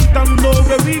crow, we don't know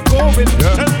where we going.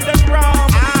 Tell them ram.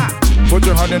 Put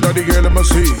your hand in the girl, let me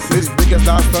see. This biggest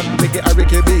last one, biggie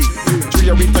Eric B. 3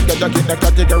 of we together in the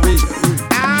category.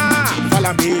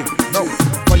 Follow me, no.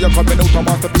 For you coming out of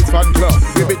Masterpiece Fan Club.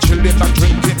 We be chilling and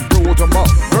drinking, bro to mouth.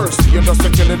 First, you just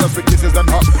been killing us with kisses and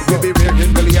hugs. We be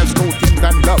raking Billy and Scootings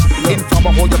and love. In from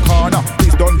a hold your corner,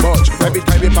 please don't budge. Every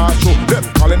time we pass through, them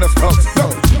calling us thugs.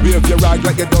 No, wave your ride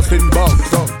like you're dusting bugs.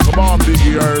 So, come on,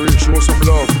 Biggie Irish, show some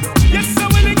love. Yes, so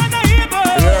willing on the able.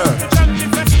 Yeah. The Johnny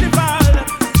Festival.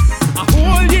 A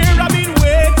whole year I've been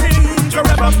waiting to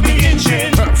rev up the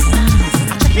engine.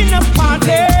 Checking up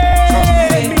party.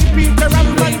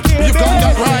 You got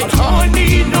that right, huh? I don't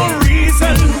need no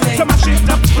reason to mash it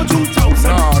up for 2,000.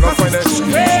 Nah, no finance.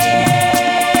 3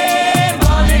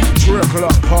 morning. 3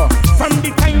 o'clock, huh? From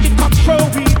the time the cock crow,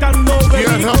 we don't know where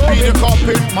we Yeah, be the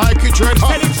copping, Mikey Dread,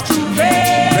 huh? Tell it's true.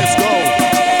 Let's go.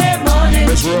 Morning.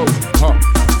 Let's roll, huh?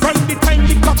 From the time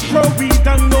the cock crow, we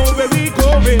don't know where we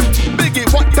going. Biggie,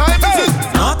 what time is it?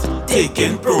 Not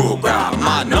taking program,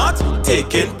 man, not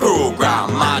taking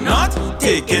program, man, not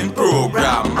taking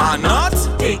program, man, not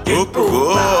taking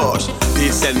program. Gosh, they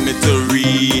send me to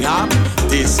rehab.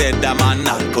 They said I'm an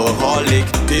alcoholic.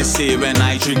 They say when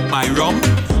I drink my rum,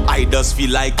 I just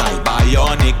feel like I'm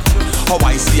bionic. How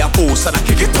I see a post and I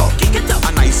kick it up,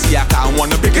 and I see a car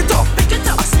wanna pick it up,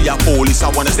 I see a police I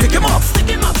wanna stick him up,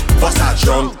 What's that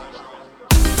drunk?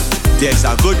 There's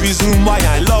a good reason why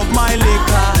I love my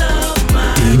liquor.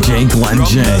 DJ Glen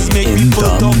J in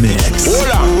the mix.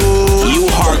 Hola. You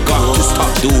hard got to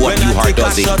stop do what you hard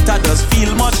does it. When I take a shot, I just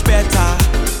feel much better.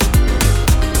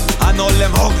 And all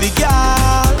them ugly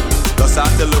girls just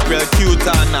have to look real cute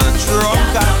and not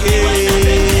drunk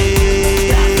again.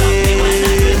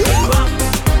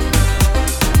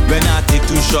 When I take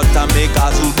 2 shots, I make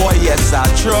a zoo boy, yes, I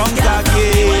drunk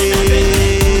again.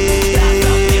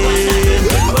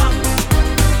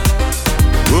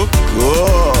 Oh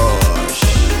gosh,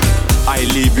 I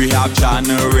leave rehab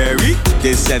January.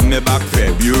 They send me back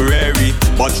February.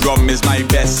 But rum is my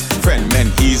best friend.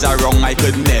 When he's around, I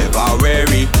could never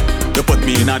worry. They put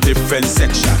me in a different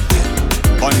section,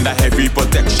 under heavy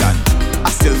protection. I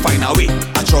still find a way.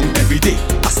 I drunk every day.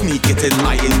 I sneak it in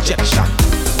my injection.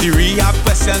 The rehab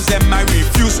questions them I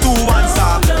refuse to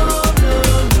answer.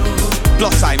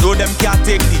 Plus I know them can't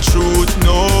take the truth,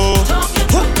 no.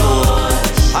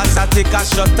 As I take a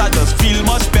shot, I just feel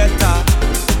much better.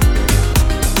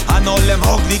 And all them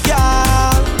ugly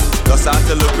girls just have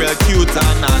to look real cute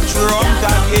and not drunk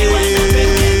again.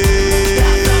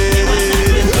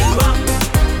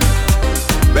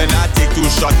 When I take 2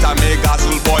 shots, I make a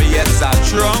soul boy, yes, I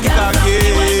drunk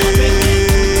again.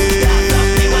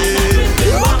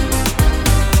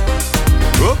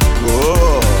 Oh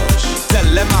gosh, tell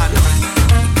them man.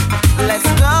 Let's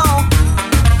go.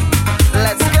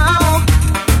 Let's go.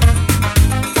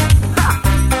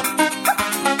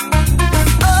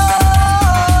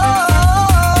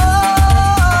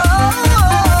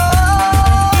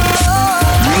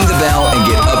 Ring the bell and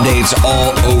get updates all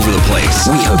over the place.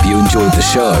 We hope you enjoyed the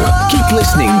show. Keep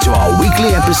listening to our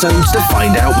weekly episodes to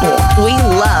find out more. We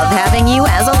love having you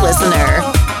as a listener.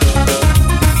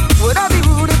 Would I be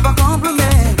rude if I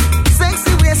compliment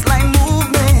sexy waistline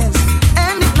movements?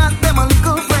 And if not, them a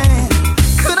little friend.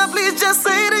 Could I please just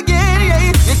say it again? Yeah,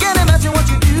 you can't imagine what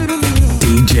you do to me.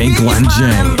 DJ Glen J